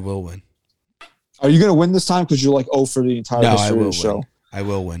 and I will win. Are you going to win this time? Because you're like, for the entire history of the show. I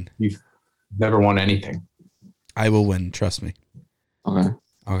will win. You've never won anything. I will win. Trust me. Okay.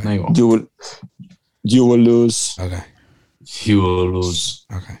 No, you won't. You will lose. Okay. You will lose.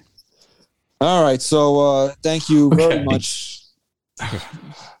 Okay. All right. So thank you very much.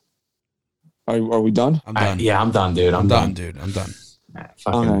 Are we done? I'm done. I'm done, dude. I'm done. I'm done.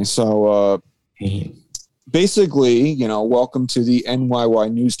 Okay. So basically, welcome to the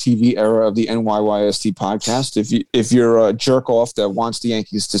NYY News TV era of the NYYST podcast. If you're a jerk off that wants the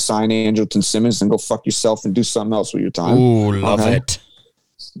Yankees to sign Andrelton Simmons, then go fuck yourself and do something else with your time. Ooh, love it.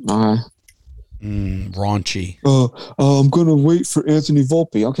 All right. Raunchy. I'm gonna wait for Anthony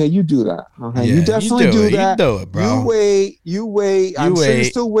Volpe. Okay, you do that. Okay, Yeah, you definitely do that. You do it, bro. You wait. I'm sure you're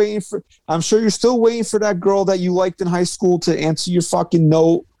still waiting for. I'm sure you're still waiting for that girl that you liked in high school to answer your fucking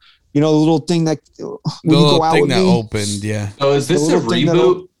note. The little thing that when The you little go out thing with that me. opened, yeah. So is this The a little thing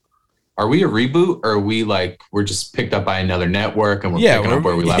reboot? Are we a reboot, or are we we're just picked up by another network and we're picking up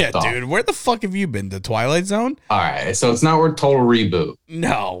where we left off? Dude, where the fuck have you been? The Twilight Zone? All right, so it's not we're total reboot.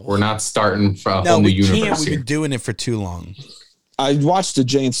 No. We're not starting from a whole new we universe can't. We've here. been doing it for too long. I watched the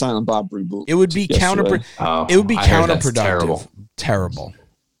Jay and Silent Bob reboot. It would be yesterday. counterproductive. Terrible.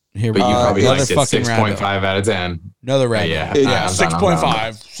 Here But we you go. probably Another liked it fucking 6.5 rabbit. out of 10. Another rabbit. Yeah, Yeah, I'm done,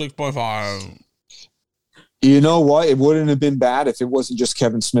 I'm 6.5. 6.5. You know what? It wouldn't have been bad if it wasn't just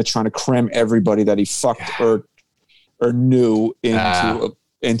Kevin Smith trying to cram everybody that he fucked or knew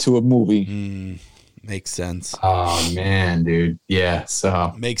into a movie. Makes sense. Oh man, dude. Yeah.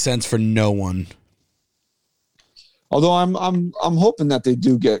 So Makes sense for no one. Although I'm hoping that they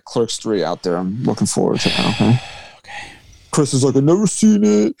do get Clerks 3 out there. I'm looking forward to that. Okay. Chris is like, I've never seen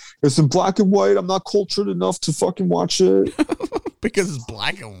it. It's in black and white. I'm not cultured enough to fucking watch it. Because it's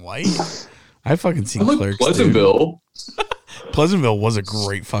black and white. I fucking seen I like Clerks. Pleasantville. Dude. Pleasantville was a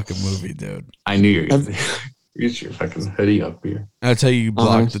great fucking movie, dude. I knew you. Get your fucking hoodie up here. That's how you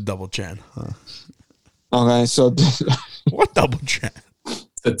block Uh-huh. the double chin. Huh. Okay, so What double chin?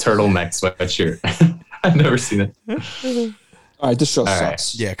 The turtleneck sweatshirt. I've never seen it. all right, this show All right.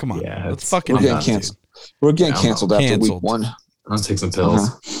 sucks. Yeah, come on. Yeah, Let's it's- fucking We're end getting it, dude. canceled. We're getting Yeah, canceled after Canceled. week 1. I'll take some pills.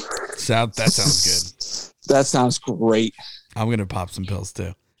 That sounds good. That sounds great. I'm gonna pop some pills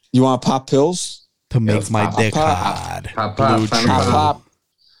too You want to pop pills? to make let's my pop, dick pop, hard. pop, pop, Blue pop, Chew. Pop, pop.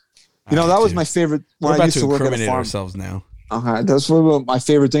 You know, All that right, was dude. my favorite We're when I about used to to work at a incriminate farm. ourselves now. Okay, that's what my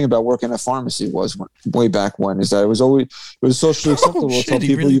favorite thing about working at a pharmacy was way back when, is that it was socially acceptable to tell Shit, he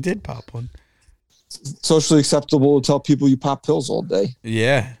people really you did pop one. socially acceptable to tell people you pop pills all day.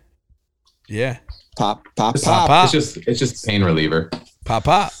 Yeah. Yeah. Pop, pop, It's pop. pop. It's just pain reliever. Pop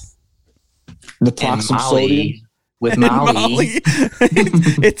pop. Naproxen And sodium. Molly with Molly.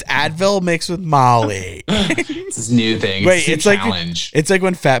 It's Advil mixed with Molly. It's this new thing. Wait, a it's like- challenge. It's like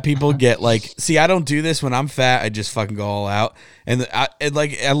when fat people get like, see, I don't do this when I'm fat. I just fucking go all out. And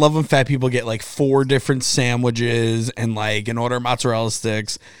I love when fat people get like 4 different sandwiches and like an order of mozzarella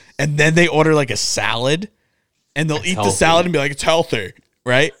sticks. And then they order like a salad and they'll eat the healthy. salad and be like, it's healthy.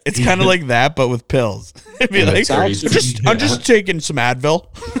 Right? It's kind of like that, but with pills. It'd be And like, it's very- I'm just taking some Advil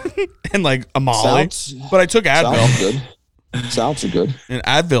and like a Molly. Sounds- But I took Advil Sounds good. Sounds are good. and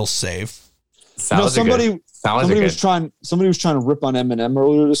Advil's safe. Salads are somebody good. Salads are somebody good. was trying to rip on Eminem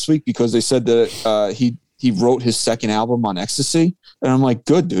earlier this week because they said that he wrote his second album on ecstasy, and I'm like,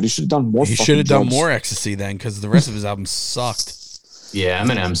 good dude, he should have done more. He fucking should have done drugs. more ecstasy then because the rest of his album sucked. Yeah,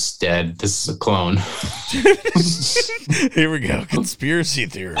 Eminem's dead. This is a clone. Here we go. Conspiracy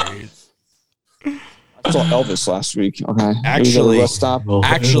theories. I saw Elvis last week. Okay, Actually- He was at a rest stop.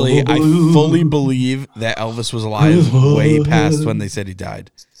 Actually, I fully believe that Elvis was alive way past when they said he died.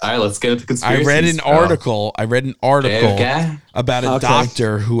 All right, let's get into conspiracy. I read an article. Okay. about a Okay.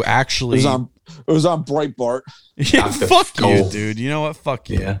 doctor who It actually. was on Breitbart. Yeah, Dr. fuck you, Cole. dude. You know what? Fuck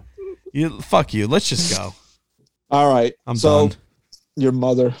you. Yeah. Fuck you. Let's just go. All right, I'm so done. your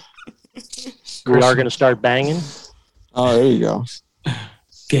mother. We are going to start banging. Oh, there you go.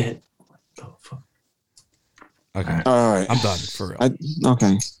 Get. Okay, All right, I'm done for real.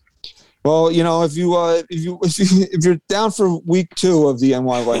 okay. Well, you know, if you're down for week 2 of the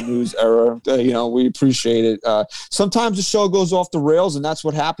NYY News era, you know, we appreciate it. Sometimes the show goes off the rails, and that's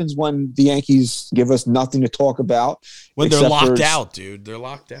what happens when the Yankees give us nothing to talk about. When they're except for- locked out, dude. They're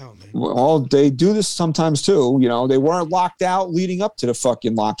locked out, man. Well, they do this sometimes too. You know, they weren't locked out leading up to the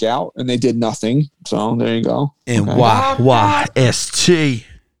fucking lockout, and they did nothing. So there you go. NYYST.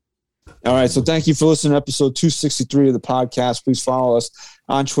 All right. So thank you for listening to episode 263 of the podcast. Please follow us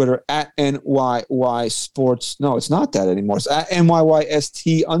on Twitter at NYY Sports. No, it's not that anymore. It's at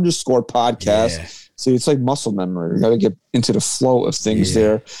NYYST_podcast. Yeah. See, it's like muscle memory. You got to get into the flow of things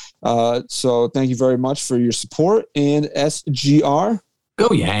there. So thank you very much for your support. And SGR,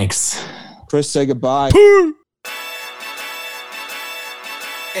 Go Yanks. Chris, say goodbye.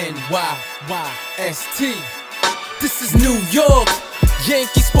 NYYST. This is New York.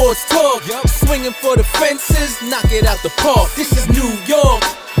 Yankee sports talk. Swinging for the fences, knock it out the park. This is New York.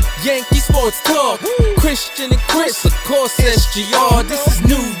 Yankee sports talk. Christian and Chris, of course, SGR. This is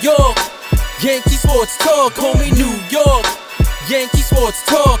New York. Yankee sports talk, homie, New York. Yankee sports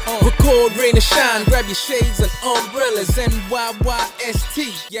talk. Record, rain or shine. Grab your shades and umbrellas.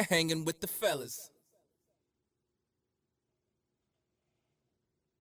 NYYST. You're hanging with the fellas.